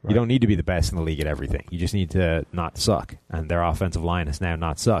terrible. Right. You don't need to be the best in the league at everything. You just need to not suck, and their offensive line has now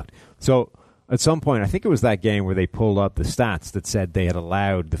not sucked. So, at some point, I think it was that game where they pulled up the stats that said they had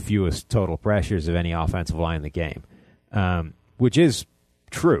allowed the fewest total pressures of any offensive line in the game, which is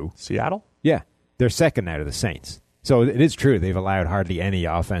true. Seattle? Yeah. They're second now to the Saints. So it is true they've allowed hardly any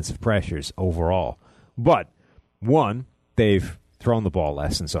offensive pressures overall. But, one, they've thrown the ball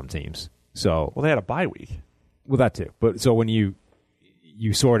less than some teams. So, well, they had a bye week. Well, that too. But so when you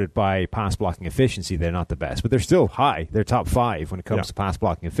sort it by pass blocking efficiency, they're not the best. But they're still high. They're top 5 when it comes to pass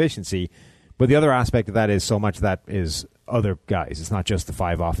blocking efficiency. But the other aspect of that is so much of that is other guys. It's not just the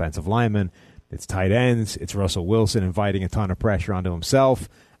 5 offensive linemen. It's tight ends. It's Russell Wilson inviting a ton of pressure onto himself.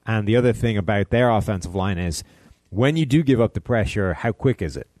 And the other thing about their offensive line is when you do give up the pressure, how quick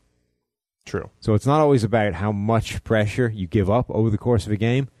is it? True. So it's not always about how much pressure you give up over the course of a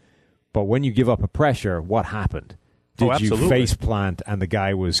game. But when you give up a pressure, what happened? Did you face plant and the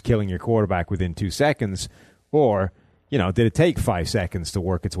guy was killing your quarterback within 2 seconds? Or, did it take 5 seconds to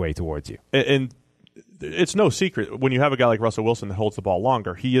work its way towards you? And it's no secret, when you have a guy like Russell Wilson that holds the ball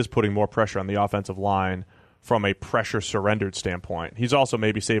longer, he is putting more pressure on the offensive line from a pressure surrendered standpoint. He's also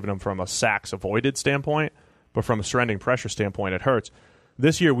maybe saving them from a sacks avoided standpoint, but from a surrendering pressure standpoint, it hurts.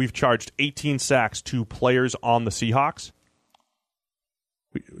 This year, we've charged 18 sacks to players on the Seahawks.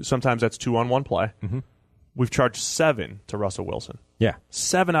 Sometimes that's 2-on-1 play. Mm-hmm. We've charged 7 to Russell Wilson. Yeah.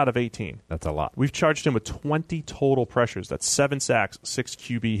 7 out of 18. That's a lot. We've charged him with 20 total pressures. That's 7 sacks, 6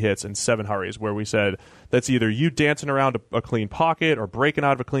 QB hits, and 7 hurries, where we said that's either you dancing around a clean pocket or breaking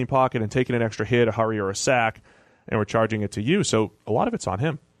out of a clean pocket and taking an extra hit, a hurry, or a sack, and we're charging it to you. So a lot of it's on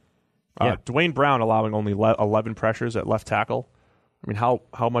him. Yeah. Dwayne Brown allowing only 11 pressures at left tackle. I mean,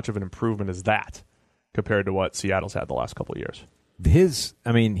 how much of an improvement is that compared to what Seattle's had the last couple of years?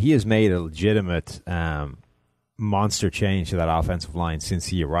 He has made a legitimate monster change to that offensive line since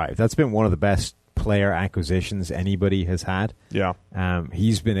he arrived. That's been one of the best player acquisitions anybody has had. Yeah.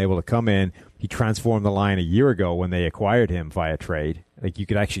 He's been able to come in. He transformed the line a year ago when they acquired him via trade. Like, you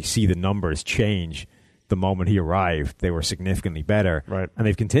could actually see the numbers change the moment he arrived. They were significantly better. Right. And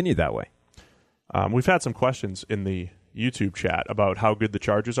they've continued that way. We've had some questions in the YouTube chat about how good the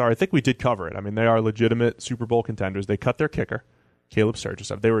Chargers are. I think we did cover it. I mean, they are legitimate Super Bowl contenders. They cut their kicker, Caleb Sturgis.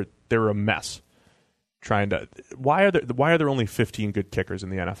 They were a mess. Why are there only 15 good kickers in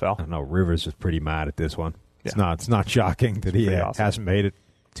the NFL? I don't know. Rivers was pretty mad at this one. Yeah. It's not shocking that he awesome. hasn't made it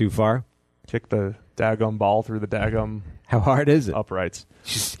too far. Kick the daggum ball through the daggum. How hard is it? Uprights.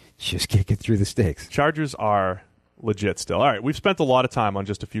 Just kick it through the sticks. Chargers are legit still. All right, we've spent a lot of time on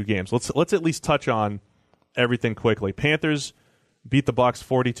just a few games. Let's at least touch on everything quickly. Panthers beat the Bucs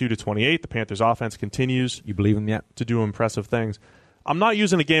 42-28. The Panthers offense continues. You believe them yet? To do impressive things. I'm not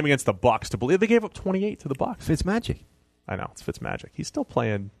using a game against the Bucs to believe they gave up 28 to the Bucs. Fitzmagic. I know, it's Fitzmagic. He's still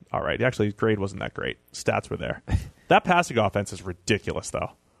playing all right. Actually, his grade wasn't that great. Stats were there. That passing offense is ridiculous,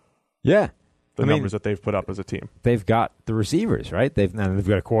 though. Yeah. The numbers that they've put up as a team. They've got the receivers, right? They've got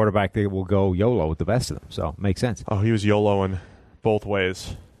a quarterback that will go YOLO with the best of them, so it makes sense. Oh, he was YOLOing both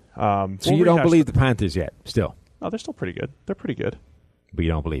ways. So you don't believe the Panthers yet, still? No, they're still pretty good. They're pretty good. But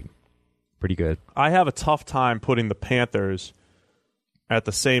you don't believe them. Pretty good. I have a tough time putting the Panthers at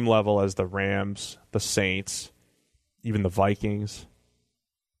the same level as the Rams, the Saints, even the Vikings.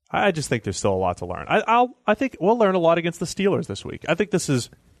 I just think there's still a lot to learn. I think we'll learn a lot against the Steelers this week. I think this is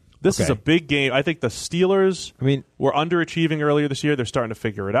a big game. I think the Steelers were underachieving earlier this year. They're starting to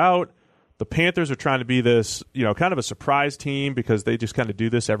figure it out. The Panthers are trying to be this, kind of a surprise team because they just kind of do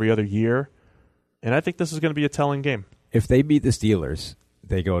this every other year. And I think this is going to be a telling game. If they beat the Steelers,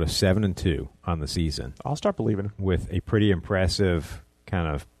 they go to 7-2 on the season. I'll start believing. With a pretty impressive kind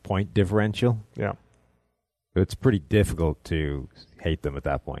of point differential. Yeah. It's pretty difficult to hate them at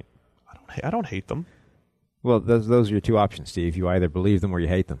that point. I don't hate them. Well, those are your two options, Steve. You either believe them or you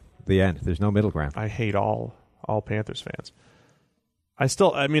hate them. At the end. There's no middle ground. I hate all Panthers fans. I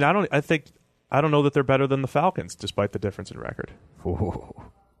don't know that they're better than the Falcons, despite the difference in record. Ooh,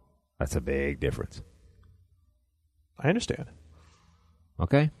 that's a big difference. I understand.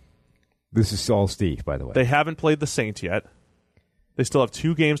 Okay. This is all Steve, by the way. They haven't played the Saints yet. They still have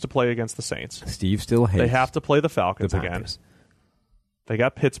 2 games to play against the Saints. Steve still hates. They have to play the Falcons again. They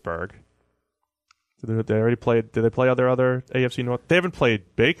got Pittsburgh. They already played. Did they play other AFC North? They haven't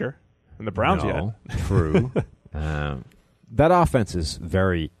played Baker and the Browns yet. True. That offense is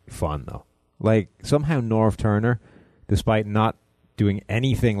very fun, though. Like, somehow Norv Turner, despite not doing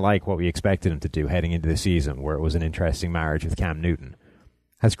anything like what we expected him to do heading into the season, where it was an interesting marriage with Cam Newton,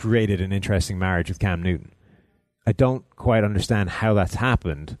 has created an interesting marriage with Cam Newton. I don't quite understand how that's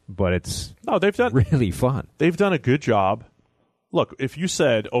happened, but it's really fun. They've done a good job. Look, if you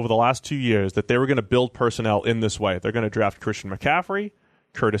said over the last 2 years that they were going to build personnel in this way, they're going to draft Christian McCaffrey,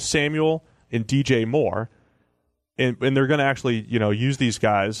 Curtis Samuel, in DJ Moore, and they're going to actually, use these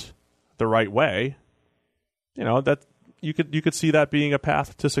guys the right way, that you could see that being a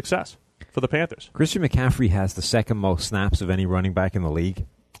path to success for the Panthers. Christian McCaffrey has the second most snaps of any running back in the league.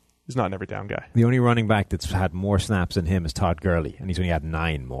 He's not an every down guy. The only running back that's had more snaps than him is Todd Gurley, and he's only had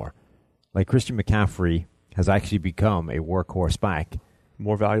 9 more. Like, Christian McCaffrey has actually become a workhorse back.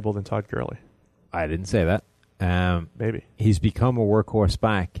 More valuable than Todd Gurley. I didn't say that. Maybe. He's become a workhorse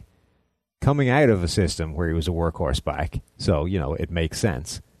back coming out of a system where he was a workhorse back. So, it makes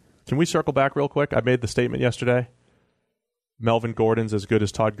sense. Can we circle back real quick? I made the statement yesterday. Melvin Gordon's as good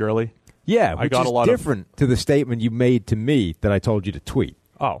as Todd Gurley. Yeah, which is different to the statement you made to me that I told you to tweet.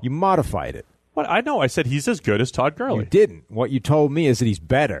 Oh. You modified it. What? I know. I said he's as good as Todd Gurley. You didn't. What you told me is that he's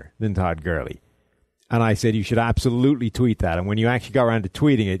better than Todd Gurley. And I said you should absolutely tweet that. And when you actually got around to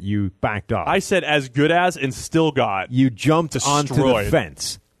tweeting it, you backed off. I said as good as and still got You jumped destroyed. onto the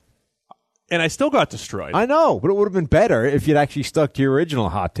fence. And I still got destroyed. I know, but it would have been better if you'd actually stuck to your original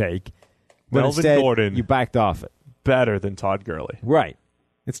hot take. But Melvin instead, Gordon. you backed off it. Better than Todd Gurley. Right.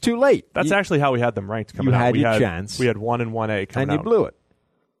 It's too late. That's actually how we had them ranked coming you out. had We your had chance. We had 1 and 1A coming and out. you blew it.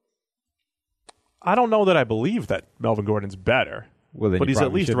 I don't know that I believe that Melvin Gordon's better, Well, then but you he's at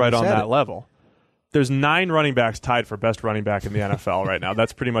probably least shouldn't right have on said that it. level. There's 9 running backs tied for best running back in the NFL right now.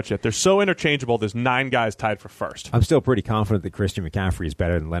 That's pretty much it. They're so interchangeable. There's 9 guys tied for first. I'm still pretty confident that Christian McCaffrey is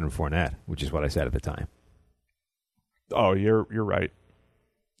better than Leonard Fournette, which is what I said at the time. Oh, you're right.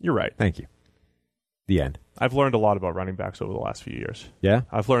 You're right. Thank you. The end. I've learned a lot about running backs over the last few years. Yeah?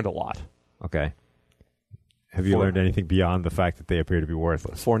 I've learned a lot. Okay. Have you learned anything beyond the fact that they appear to be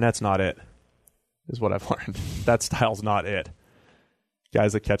worthless? Fournette's not it, is what I've learned. That style's not it.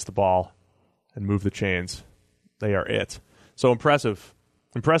 Guys that catch the ball and move the chains, they are it. So impressive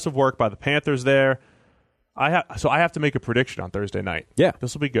work by the Panthers there. I have to make a prediction on Thursday night. Yeah.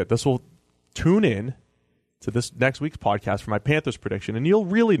 This will be good. This will tune in to this next week's podcast for my Panthers prediction, and you'll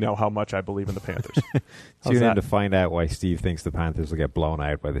really know how much I believe in the Panthers. Tune in to find out why Steve thinks the Panthers will get blown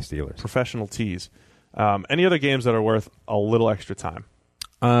out by the Steelers. Professional tease. Any other games that are worth a little extra time?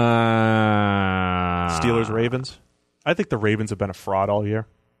 Steelers-Ravens. I think the Ravens have been a fraud all year.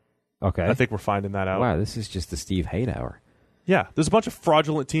 Okay. I think we're finding that out. Wow, this is just the Steve Hate Hour. Yeah, there's a bunch of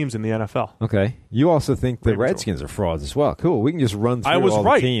fraudulent teams in the NFL. Okay. You also think the Ravens Redskins are frauds as well. Cool. We can just run through all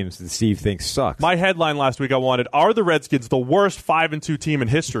the teams that Steve thinks sucks. My headline last week I wanted, are the Redskins the worst 5-2 team in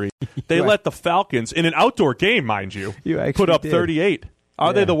history? They let the Falcons, in an outdoor game, mind you put up 38.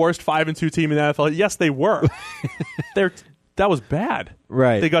 Are they the worst 5-2 team in the NFL? Yes, they were. That was bad.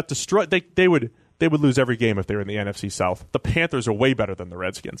 Right. They got destroyed. They would lose every game if they were in the NFC South. The Panthers are way better than the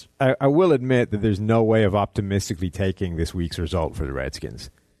Redskins. I will admit that there's no way of optimistically taking this week's result for the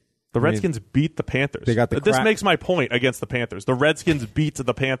Redskins. The Redskins beat the Panthers. They got this makes my point against the Panthers. The Redskins beat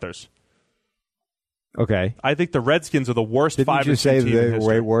the Panthers. Okay. I think the Redskins are the worst 5-2 team in history. Didn't you say they were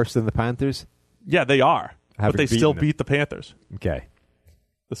way worse than the Panthers? Yeah, they are. But they still beat the Panthers. Okay.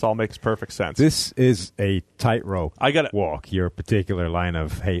 This all makes perfect sense. This is a tightrope walk, your particular line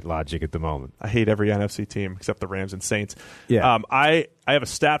of hate logic at the moment. I hate every NFC team except the Rams and Saints. Yeah. I have a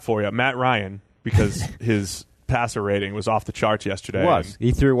stat for you. Matt Ryan, because his passer rating was off the charts yesterday.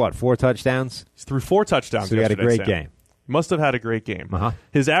 He threw, 4 touchdowns? He threw 4 touchdowns so yesterday. He had a great game. Must have had a great game. Uh-huh.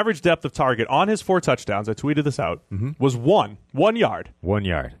 His average depth of target on his 4 touchdowns, I tweeted this out, was 1 yard. 1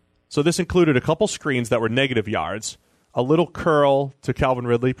 yard. So this included a couple screens that were negative yards, a little curl to Calvin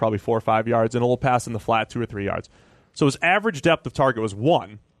Ridley, probably 4 or 5 yards, and a little pass in the flat, 2 or 3 yards. So his average depth of target was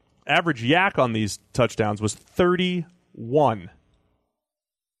 1. Average yak on these touchdowns was 31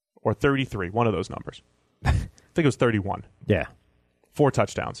 or 33, one of those numbers. I think it was 31. Yeah. 4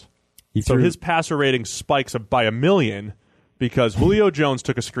 touchdowns. So his passer rating spikes by 1 million because Julio Jones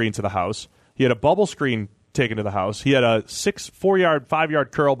took a screen to the house. He had a bubble screen taken to the house. He had a 4-yard,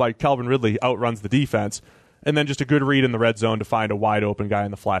 5-yard curl by Calvin Ridley, outruns the defense, and then just a good read in the red zone to find a wide open guy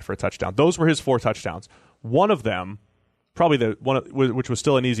in the flat for a touchdown. Those were his 4 touchdowns. One of them, probably the one which was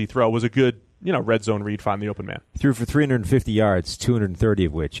still an easy throw, was a good red zone read, find the open man. He threw for 350 yards, 230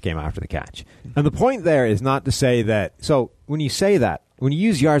 of which came after the catch. And the point there is not to say that. So when you say that, when you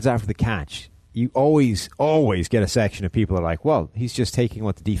use yards after the catch, you always get a section of people that are like, well, he's just taking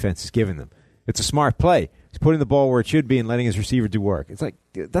what the defense is giving them. It's a smart play. He's putting the ball where it should be and letting his receiver do work. It's like,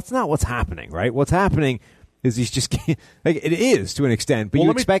 that's not what's happening, right? What's happening is he's just like, it is to an extent, but you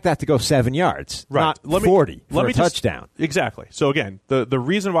expect that to go 7 yards, right? Not 40 for a touchdown. Exactly. So again, the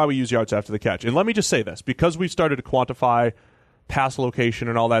reason why we use yards after the catch, and let me just say this, because we've started to quantify pass location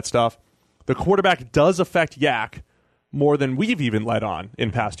and all that stuff, the quarterback does affect yak more than we've even let on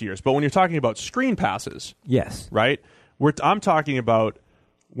in past years. But when you're talking about screen passes, yes, right? I'm talking about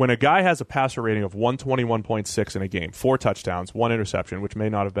when a guy has a passer rating of 121.6 in a game, 4 touchdowns, 1 interception, which may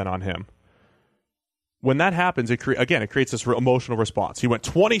not have been on him, when that happens, it creates this emotional response. He went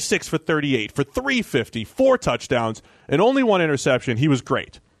 26 for 38 for 350, 4 touchdowns, and only 1 interception. He was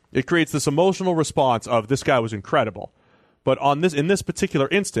great. It creates this emotional response of this guy was incredible. But in this particular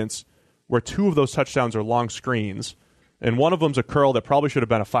instance, where 2 of those touchdowns are long screens, and one of them's a curl that probably should have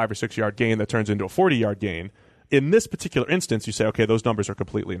been a 5 or 6 yard gain that turns into a 40-yard gain, in this particular instance, you say, okay, those numbers are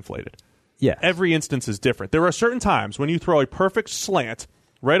completely inflated. Yeah. Every instance is different. There are certain times when you throw a perfect slant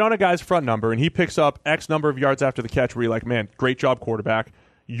right on a guy's front number, and he picks up X number of yards after the catch where you're like, man, great job, quarterback.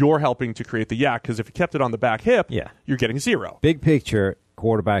 You're helping to create the yak, because if you kept it on the back hip, you're getting 0. Big picture,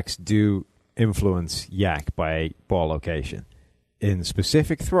 quarterbacks do influence yak by ball location. In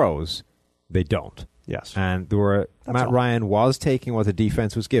specific throws, they don't. Yes. And Matt Ryan was taking what the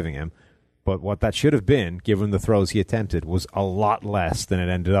defense was giving him, but what that should have been, given the throws he attempted, was a lot less than it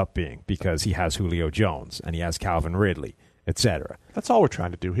ended up being, because he has Julio Jones and he has Calvin Ridley, etc. That's all we're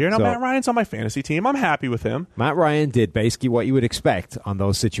trying to do here. Now, Matt Ryan's on my fantasy team. I'm happy with him. Matt Ryan did basically what you would expect on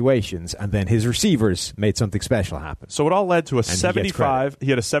those situations, and then his receivers made something special happen. So it all led to a 75. He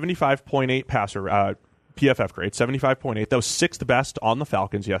had a 75.8 passer PFF grade, 75.8. That was 6th best on the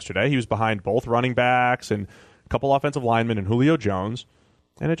Falcons yesterday. He was behind both running backs and a couple offensive linemen and Julio Jones.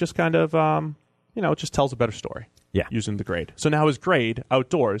 And it just kind of, it just tells a better story using the grade. So now his grade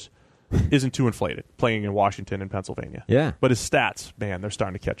outdoors isn't too inflated, playing in Washington and Pennsylvania. Yeah. But his stats, man, they're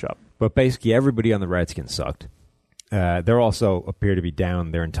starting to catch up. But basically everybody on the Redskins sucked. They also appear to be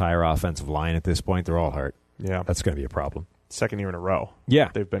down their entire offensive line at this point. They're all hurt. Yeah. That's going to be a problem. 2nd year in a row. Yeah.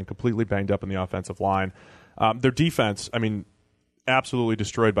 They've been completely banged up in the offensive line. Their defense, absolutely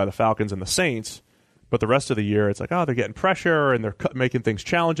destroyed by the Falcons and the Saints. But the rest of the year, it's like, they're getting pressure and they're making things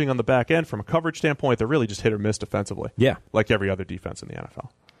challenging on the back end. From a coverage standpoint, they're really just hit or miss defensively. Yeah. Like every other defense in the NFL.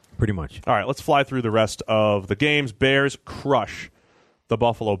 Pretty much. All right, let's fly through the rest of the games. Bears crush the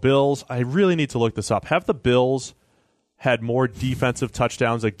Buffalo Bills. I really need to look this up. Have the Bills had more defensive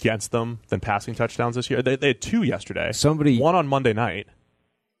touchdowns against them than passing touchdowns this year? They had 2 yesterday. One on Monday night.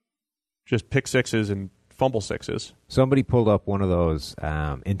 Just pick sixes and fumble sixes. Somebody pulled up one of those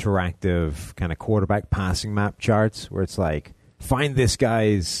interactive kind of quarterback passing map charts where it's like, find this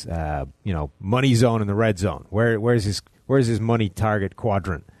guy's money zone in the red zone. Where's his money target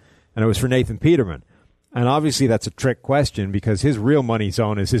quadrant? And it was for Nathan Peterman. And obviously that's a trick question, because his real money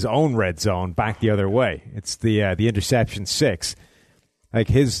zone is his own red zone back the other way. It's the interception 6. Like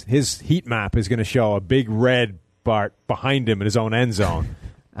his heat map is going to show a big red bar behind him in his own end zone.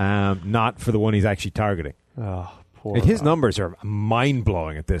 Not for the one he's actually targeting. Oh, poor. Like his numbers are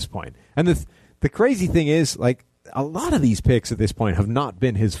mind-blowing at this point. And the crazy thing is, like, a lot of these picks at this point have not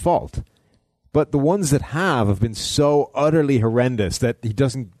been his fault. But the ones that have been so utterly horrendous that you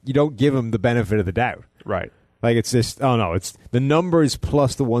don't give him the benefit of the doubt. Right. Like it's just, it's the numbers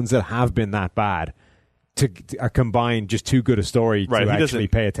plus the ones that have been that bad are combined just too good a story to actually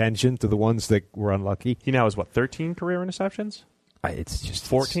pay attention to the ones that were unlucky. He now has, 13 career interceptions? It's just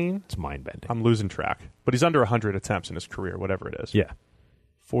 14? It's mind-bending. I'm losing track. But he's under 100 attempts in his career, whatever it is. Yeah.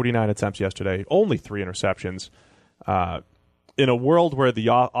 49 attempts yesterday, only 3 interceptions. In a world where the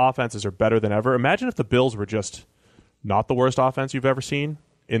offenses are better than ever, imagine if the Bills were just not the worst offense you've ever seen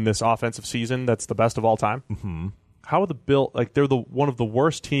in this offensive season that's the best of all time. Mm-hmm. How are the Bills, they're one of the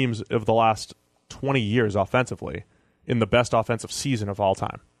worst teams of the last 20 years offensively in the best offensive season of all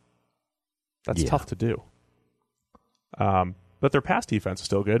time. That's tough to do. But their pass defense is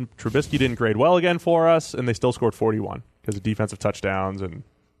still good. Trubisky didn't grade well again for us, and they still scored 41 because of defensive touchdowns and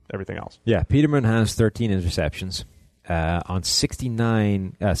everything else. Yeah, Peterman has 13 interceptions on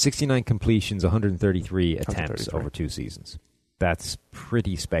 69 completions, 133 attempts over 2 seasons. That's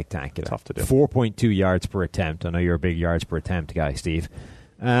pretty spectacular. Tough to do. 4.2 yards per attempt. I know you're a big yards per attempt guy, Steve.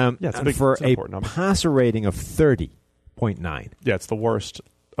 For a passer rating of 30.9. Yeah, it's the worst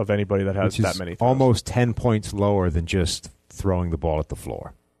of anybody that has that many throws. Almost 10 points lower than just throwing the ball at the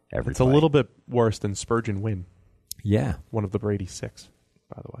floor. It's a little bit worse than Spurgeon Wynn. Yeah. One of the Brady 6,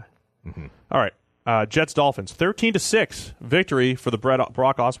 by the way. Mm-hmm. All right. Jets-Dolphins, 13-6 victory for the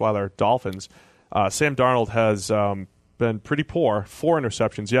Brock Osweiler Dolphins. Sam Darnold has been pretty poor. 4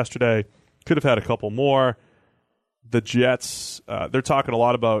 interceptions yesterday. Could have had a couple more. The Jets, they're talking a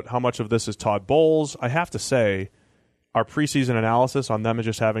lot about how much of this is Todd Bowles. I have to say, our preseason analysis on them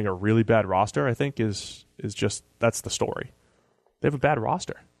just having a really bad roster, I think, is just, that's the story. They have a bad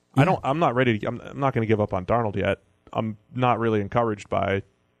roster. Yeah. I'm not going to give up on Darnold yet. I'm not really encouraged by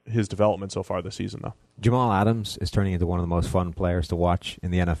his development so far this season, though. Jamal Adams is turning into one of the most fun players to watch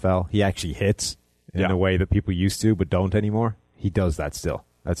in the NFL. He actually hits in a way that people used to but don't anymore. He does that still.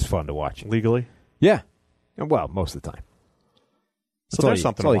 That's fun to watch. Legally? Yeah. Well, most of the time. So there's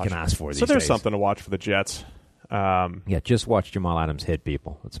something to watch. That's all you can ask for these So there's days. something to watch for the Jets. Yeah, just watch Jamal Adams hit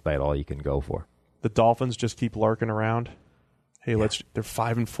people. That's about all you can go for. The Dolphins just keep lurking around. Hey, they're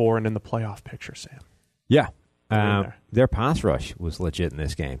 5-4 and in the playoff picture, Sam. Yeah. There. Their pass rush was legit in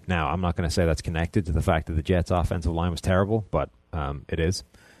this game. Now, I'm not going to say that's connected to the fact that the Jets' offensive line was terrible, but it is.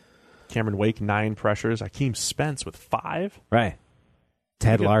 Cameron Wake, 9 pressures. Akeem Spence with 5. Right.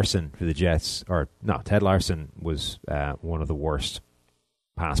 Ted Larson for the Jets. Ted Larson was one of the worst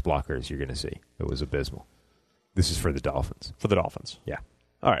pass blockers you're going to see. It was abysmal. This is for the Dolphins. For the Dolphins. Yeah.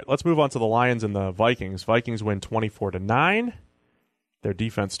 All right, let's move on to the Lions and the Vikings. Vikings win 24-9. Their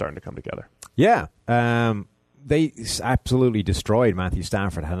defense starting to come together. Yeah. They absolutely destroyed Matthew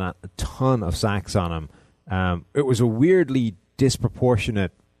Stafford. Had a ton of sacks on him. It was a weirdly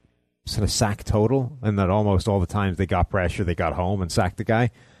disproportionate sort of sack total, and that almost all the times they got pressure, they got home and sacked the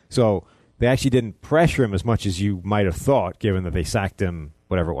guy. So they actually didn't pressure him as much as you might have thought, given that they sacked him,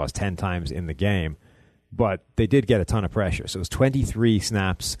 whatever it was, 10 times in the game. But they did get a ton of pressure. So it was 23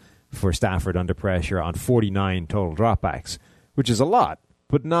 snaps for Stafford under pressure on 49 total dropbacks, which is a lot,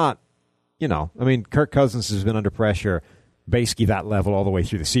 but not, Kirk Cousins has been under pressure basically that level all the way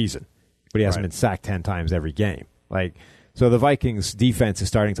through the season, but he hasn't been sacked 10 times every game. So the Vikings defense is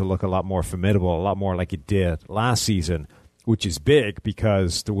starting to look a lot more formidable, a lot more like it did last season, which is big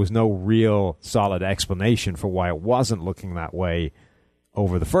because there was no real solid explanation for why it wasn't looking that way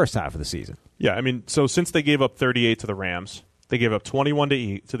over the first half of the season. Yeah, so since they gave up 38 to the Rams, they gave up 21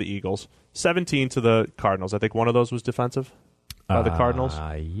 to the Eagles, 17 to the Cardinals. I think one of those was defensive by the Cardinals.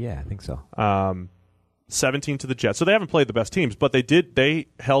 Yeah, I think so. 17 to the Jets. So they haven't played the best teams, but they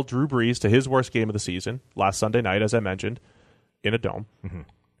held Drew Brees to his worst game of the season last Sunday night, as I mentioned, in a dome. Mm-hmm.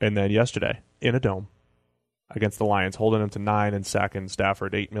 And then yesterday, in a dome, against the Lions, holding him to 9 and sacking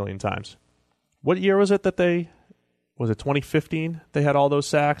Stafford 8 million times. What year was it that was it 2015? They had all those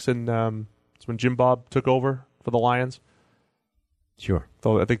sacks, and it's when Jim Bob took over for the Lions. Sure.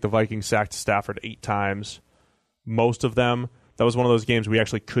 So I think the Vikings sacked Stafford 8 times. Most of them, that was one of those games we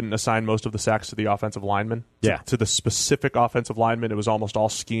actually couldn't assign most of the sacks to the offensive lineman. Yeah. To the specific offensive lineman. It was almost all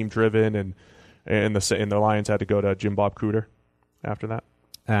scheme-driven, and the Lions had to go to Jim Bob Cooter after that.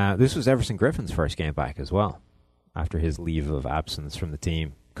 This was Everson Griffin's first game back as well, after his leave of absence from the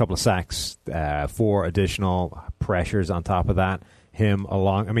team. A couple of sacks, 4 additional pressures on top of that.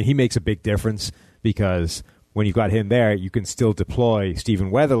 He makes a big difference because when you've got him there, you can still deploy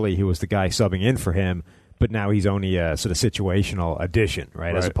Stephen Weatherly, who was the guy subbing in for him, but now he's only a sort of situational addition,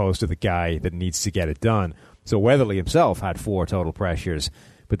 right? As opposed to the guy that needs to get it done. So Weatherly himself had 4 total pressures,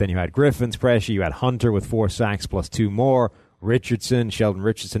 but then you had Griffin's pressure, you had Hunter with 4 sacks plus 2 more, Sheldon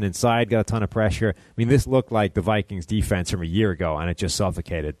Richardson inside got a ton of pressure. This looked like the Vikings defense from a year ago, and it just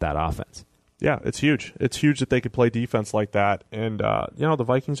suffocated that offense. Yeah, it's huge. It's huge that they could play defense like that. And, the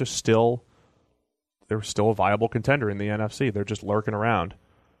Vikings they're still a viable contender in the NFC. They're just lurking around.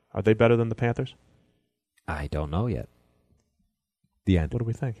 Are they better than the Panthers? I don't know yet. The end. What do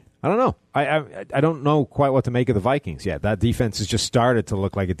we think? I don't know. I don't know quite what to make of the Vikings yet. That defense has just started to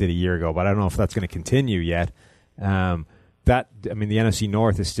look like it did a year ago, but I don't know if that's going to continue yet. The NFC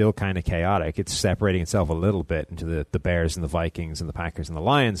North is still kind of chaotic. It's separating itself a little bit into the Bears and the Vikings and the Packers and the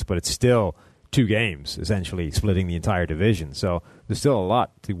Lions, but it's still 2 games, essentially splitting the entire division. So there's still a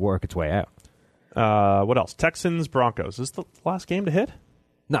lot to work its way out. What else? Texans, Broncos. Is this the last game to hit?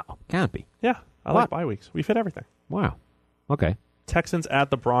 No, can't be. Yeah, I like bye weeks. We've hit everything. Wow. Okay. Texans at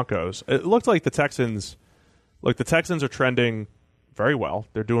the Broncos. It looked like the Texans are trending very well.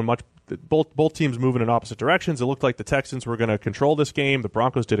 They're doing much. Both teams moving in opposite directions. It looked like the Texans were going to control this game. The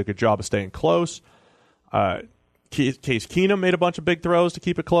Broncos did a good job of staying close. Case Keenum made a bunch of big throws to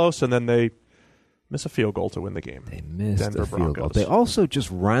keep it close, and then they miss a field goal to win the game. They missed Denver a field Broncos. goal. They also just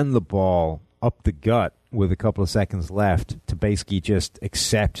ran the ball up the gut with a couple of seconds left to basically just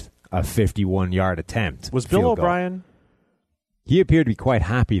accept a 51-yard attempt. Was Bill O'Brien? He appeared to be quite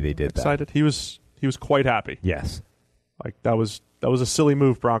happy they did excited? that. He was quite happy. Yes. That was a silly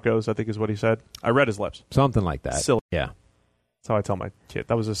move, Broncos, I think is what he said. I read his lips. Something like that. Silly. Yeah. That's how I tell my kid.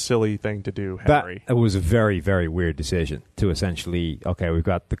 That was a silly thing to do, Henry. It was a very, very weird decision to essentially, we've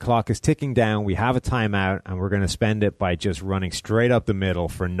got the clock is ticking down, we have a timeout, and we're going to spend it by just running straight up the middle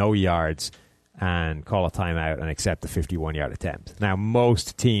for no yards and call a timeout and accept the 51-yard attempt. Now,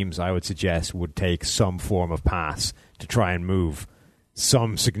 most teams, I would suggest, would take some form of pass to try and move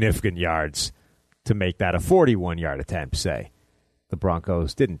some significant yards to make that a 41-yard attempt, say. The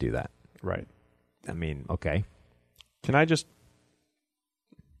Broncos didn't do that. Right. Okay. Can I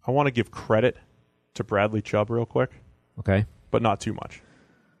want to give credit to Bradley Chubb real quick. Okay. But not too much.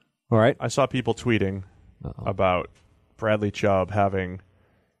 All right. I saw people tweeting about Bradley Chubb having,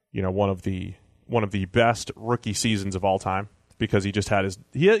 one of the best rookie seasons of all time because he just had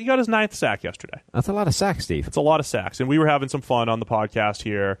he got his 9th sack yesterday. That's a lot of sacks, Steve. It's a lot of sacks, and we were having some fun on the podcast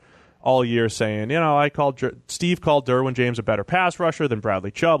here all year saying, Steve called Derwin James a better pass rusher than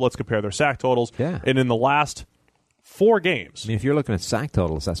Bradley Chubb. Let's compare their sack totals. Yeah. And in the last 4 games. I mean, if you're looking at sack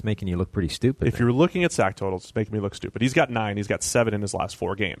totals, that's making you look pretty stupid. If you're looking at sack totals, it's making me look stupid. He's got 9. He's got 7 in his last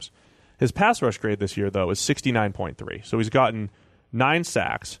 4 games. His pass rush grade this year, though, is 69.3. So he's gotten 9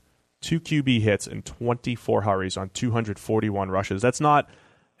 sacks, 2 QB hits, and 24 hurries on 241 rushes. That's not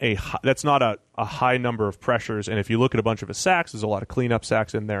a high number of pressures. And if you look at a bunch of his sacks, there's a lot of cleanup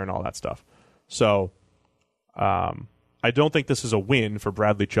sacks in there and all that stuff. So I don't think this is a win for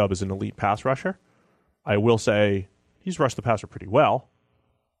Bradley Chubb as an elite pass rusher. I will say he's rushed the passer pretty well,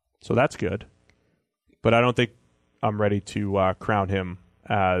 so that's good. But I don't think I'm ready to crown him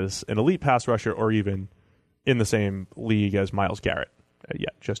as an elite pass rusher or even in the same league as Myles Garrett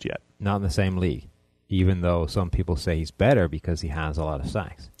just yet. Not in the same league, even though some people say he's better because he has a lot of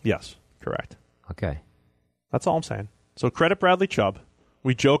sacks. Yes, correct. Okay. That's all I'm saying. So credit Bradley Chubb.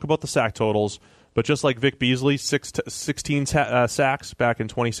 We joke about the sack totals, but just like Vic Beasley, 16 sacks back in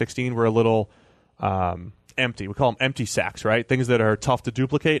 2016 were a little empty. We call them empty sacks, right? Things that are tough to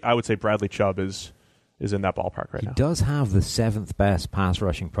duplicate. I would say Bradley Chubb is in that ballpark right now. He does have the 7th best pass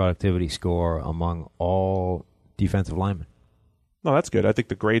rushing productivity score among all defensive linemen. No, that's good. I think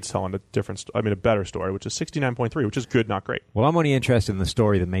the grade's telling a better story, which is 69.3, which is good, not great. Well, I'm only interested in the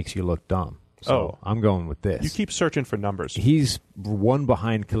story that makes you look dumb. So I'm going with this. You keep searching for numbers. He's 1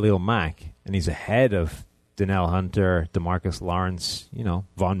 behind Khalil Mack, and he's ahead of Donnell Hunter, DeMarcus Lawrence,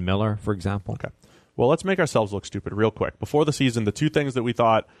 Von Miller, for example. Okay. Well, let's make ourselves look stupid real quick. Before the season, the 2 teams that we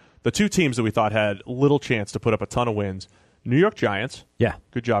thought had little chance to put up a ton of wins, New York Giants. Yeah.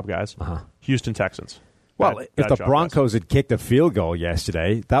 Good job, guys. Uh-huh. Houston Texans. Well, if the Broncos guys had kicked a field goal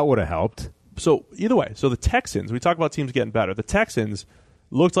yesterday, that would have helped. So either way, the Texans, we talk about teams getting better. The Texans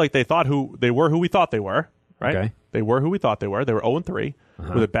looked like they thought who we thought they were, right? Okay. They were who we thought they were. They were 0-3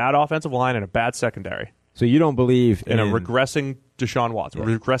 with a bad offensive line and a bad secondary. So you don't believe in a regressing Deshaun Watson,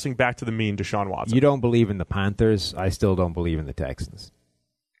 regressing back to the mean Deshaun Watson. You don't believe in the Panthers. I still don't believe in the Texans.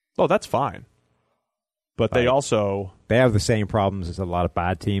 Oh, that's fine. But they have the same problems as a lot of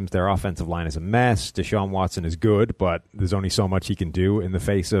bad teams. Their offensive line is a mess. Deshaun Watson is good, but there's only so much he can do in the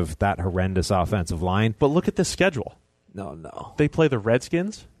face of that horrendous offensive line. But look at this schedule. No. They play the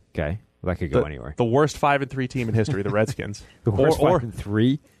Redskins. Okay. Well, that could go anywhere. The worst 5-3 team in history, the Redskins. The worst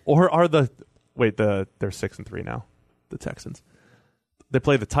 5-3? Or are they're 6-3 now, the Texans. They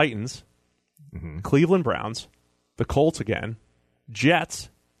play the Titans, Cleveland Browns, the Colts again, Jets,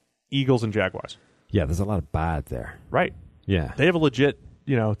 Eagles, and Jaguars. Yeah, there's a lot of bad there. Right. Yeah. They have a legit,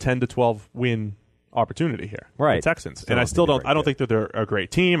 10 to 12 win opportunity here. Right. The Texans. And I don't think that they're a great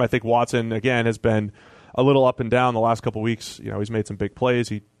team. I think Watson, again, has been a little up and down the last couple of weeks. He's made some big plays.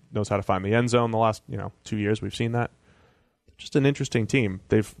 He knows how to find the end zone the last, 2 years. We've seen that. Just an interesting team.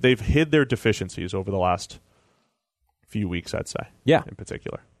 They've hid their deficiencies over the last few weeks, I'd say. Yeah. In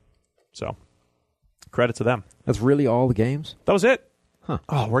particular. So, credit to them. That's really all the games? That was it. Huh.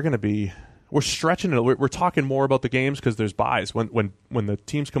 Oh, we're stretching it. We're talking more about the games because there's buys. When the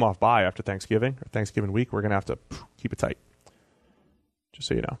teams come off bye after Thanksgiving or Thanksgiving week, we're going to have to keep it tight. Just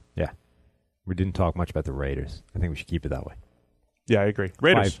so you know. Yeah. We didn't talk much about the Raiders. I think we should keep it that way. Yeah, I agree.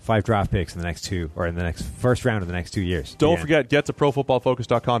 Raiders. Five draft picks in the next 2, or in the next first round of the next 2 years. Don't forget, get to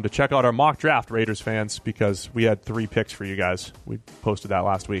ProFootballFocus.com to check out our mock draft, Raiders fans, because we had 3 picks for you guys. We posted that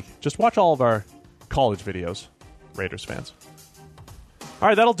last week. Just watch all of our college videos, Raiders fans. All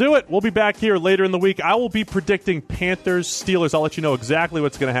right, that'll do it. We'll be back here later in the week. I will be predicting Panthers, Steelers. I'll let you know exactly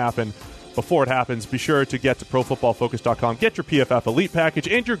what's going to happen before it happens. Be sure to get to ProFootballFocus.com. Get your PFF Elite package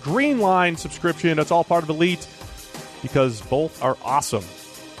and your Green Line subscription. That's all part of Elite because both are awesome.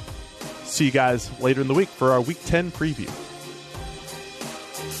 See you guys later in the week for our Week 10 preview.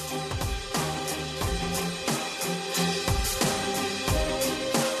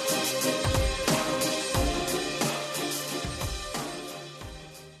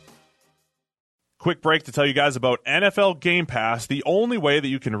 Quick break to tell you guys about NFL Game Pass, the only way that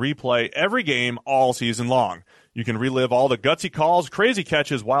you can replay every game all season long. You can relive all the gutsy calls, crazy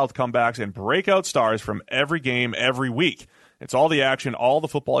catches, wild comebacks, and breakout stars from every game every week. It's all the action, all the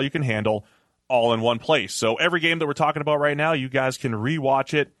football you can handle, all in one place. So every game that we're talking about right now, you guys can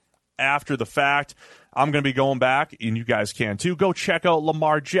rewatch it after the fact. I'm going to be going back, and you guys can too. Go check out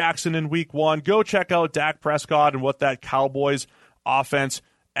Lamar Jackson in Week 1. Go check out Dak Prescott and what that Cowboys offense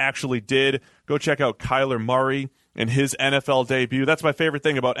actually did. Go check out Kyler Murray in his NFL debut. That's my favorite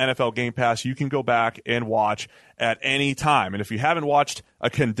thing about NFL Game Pass. You can go back and watch at any time. And if you haven't watched a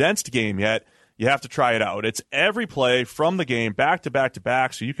condensed game yet, you have to try it out. It's every play from the game back to back to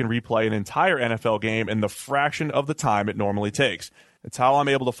back, so you can replay an entire NFL game in the fraction of the time it normally takes. It's how I'm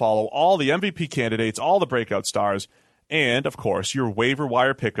able to follow all the MVP candidates, all the breakout stars, and, of course, your waiver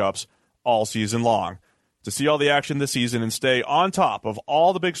wire pickups all season long. To see all the action this season and stay on top of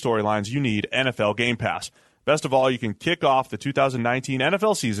all the big storylines, you need NFL Game Pass. Best of all, you can kick off the 2019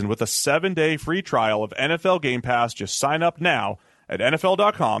 NFL season with a 7-day free trial of NFL Game Pass. Just sign up now at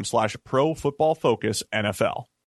NFL.com/ProFootballFocusNFL.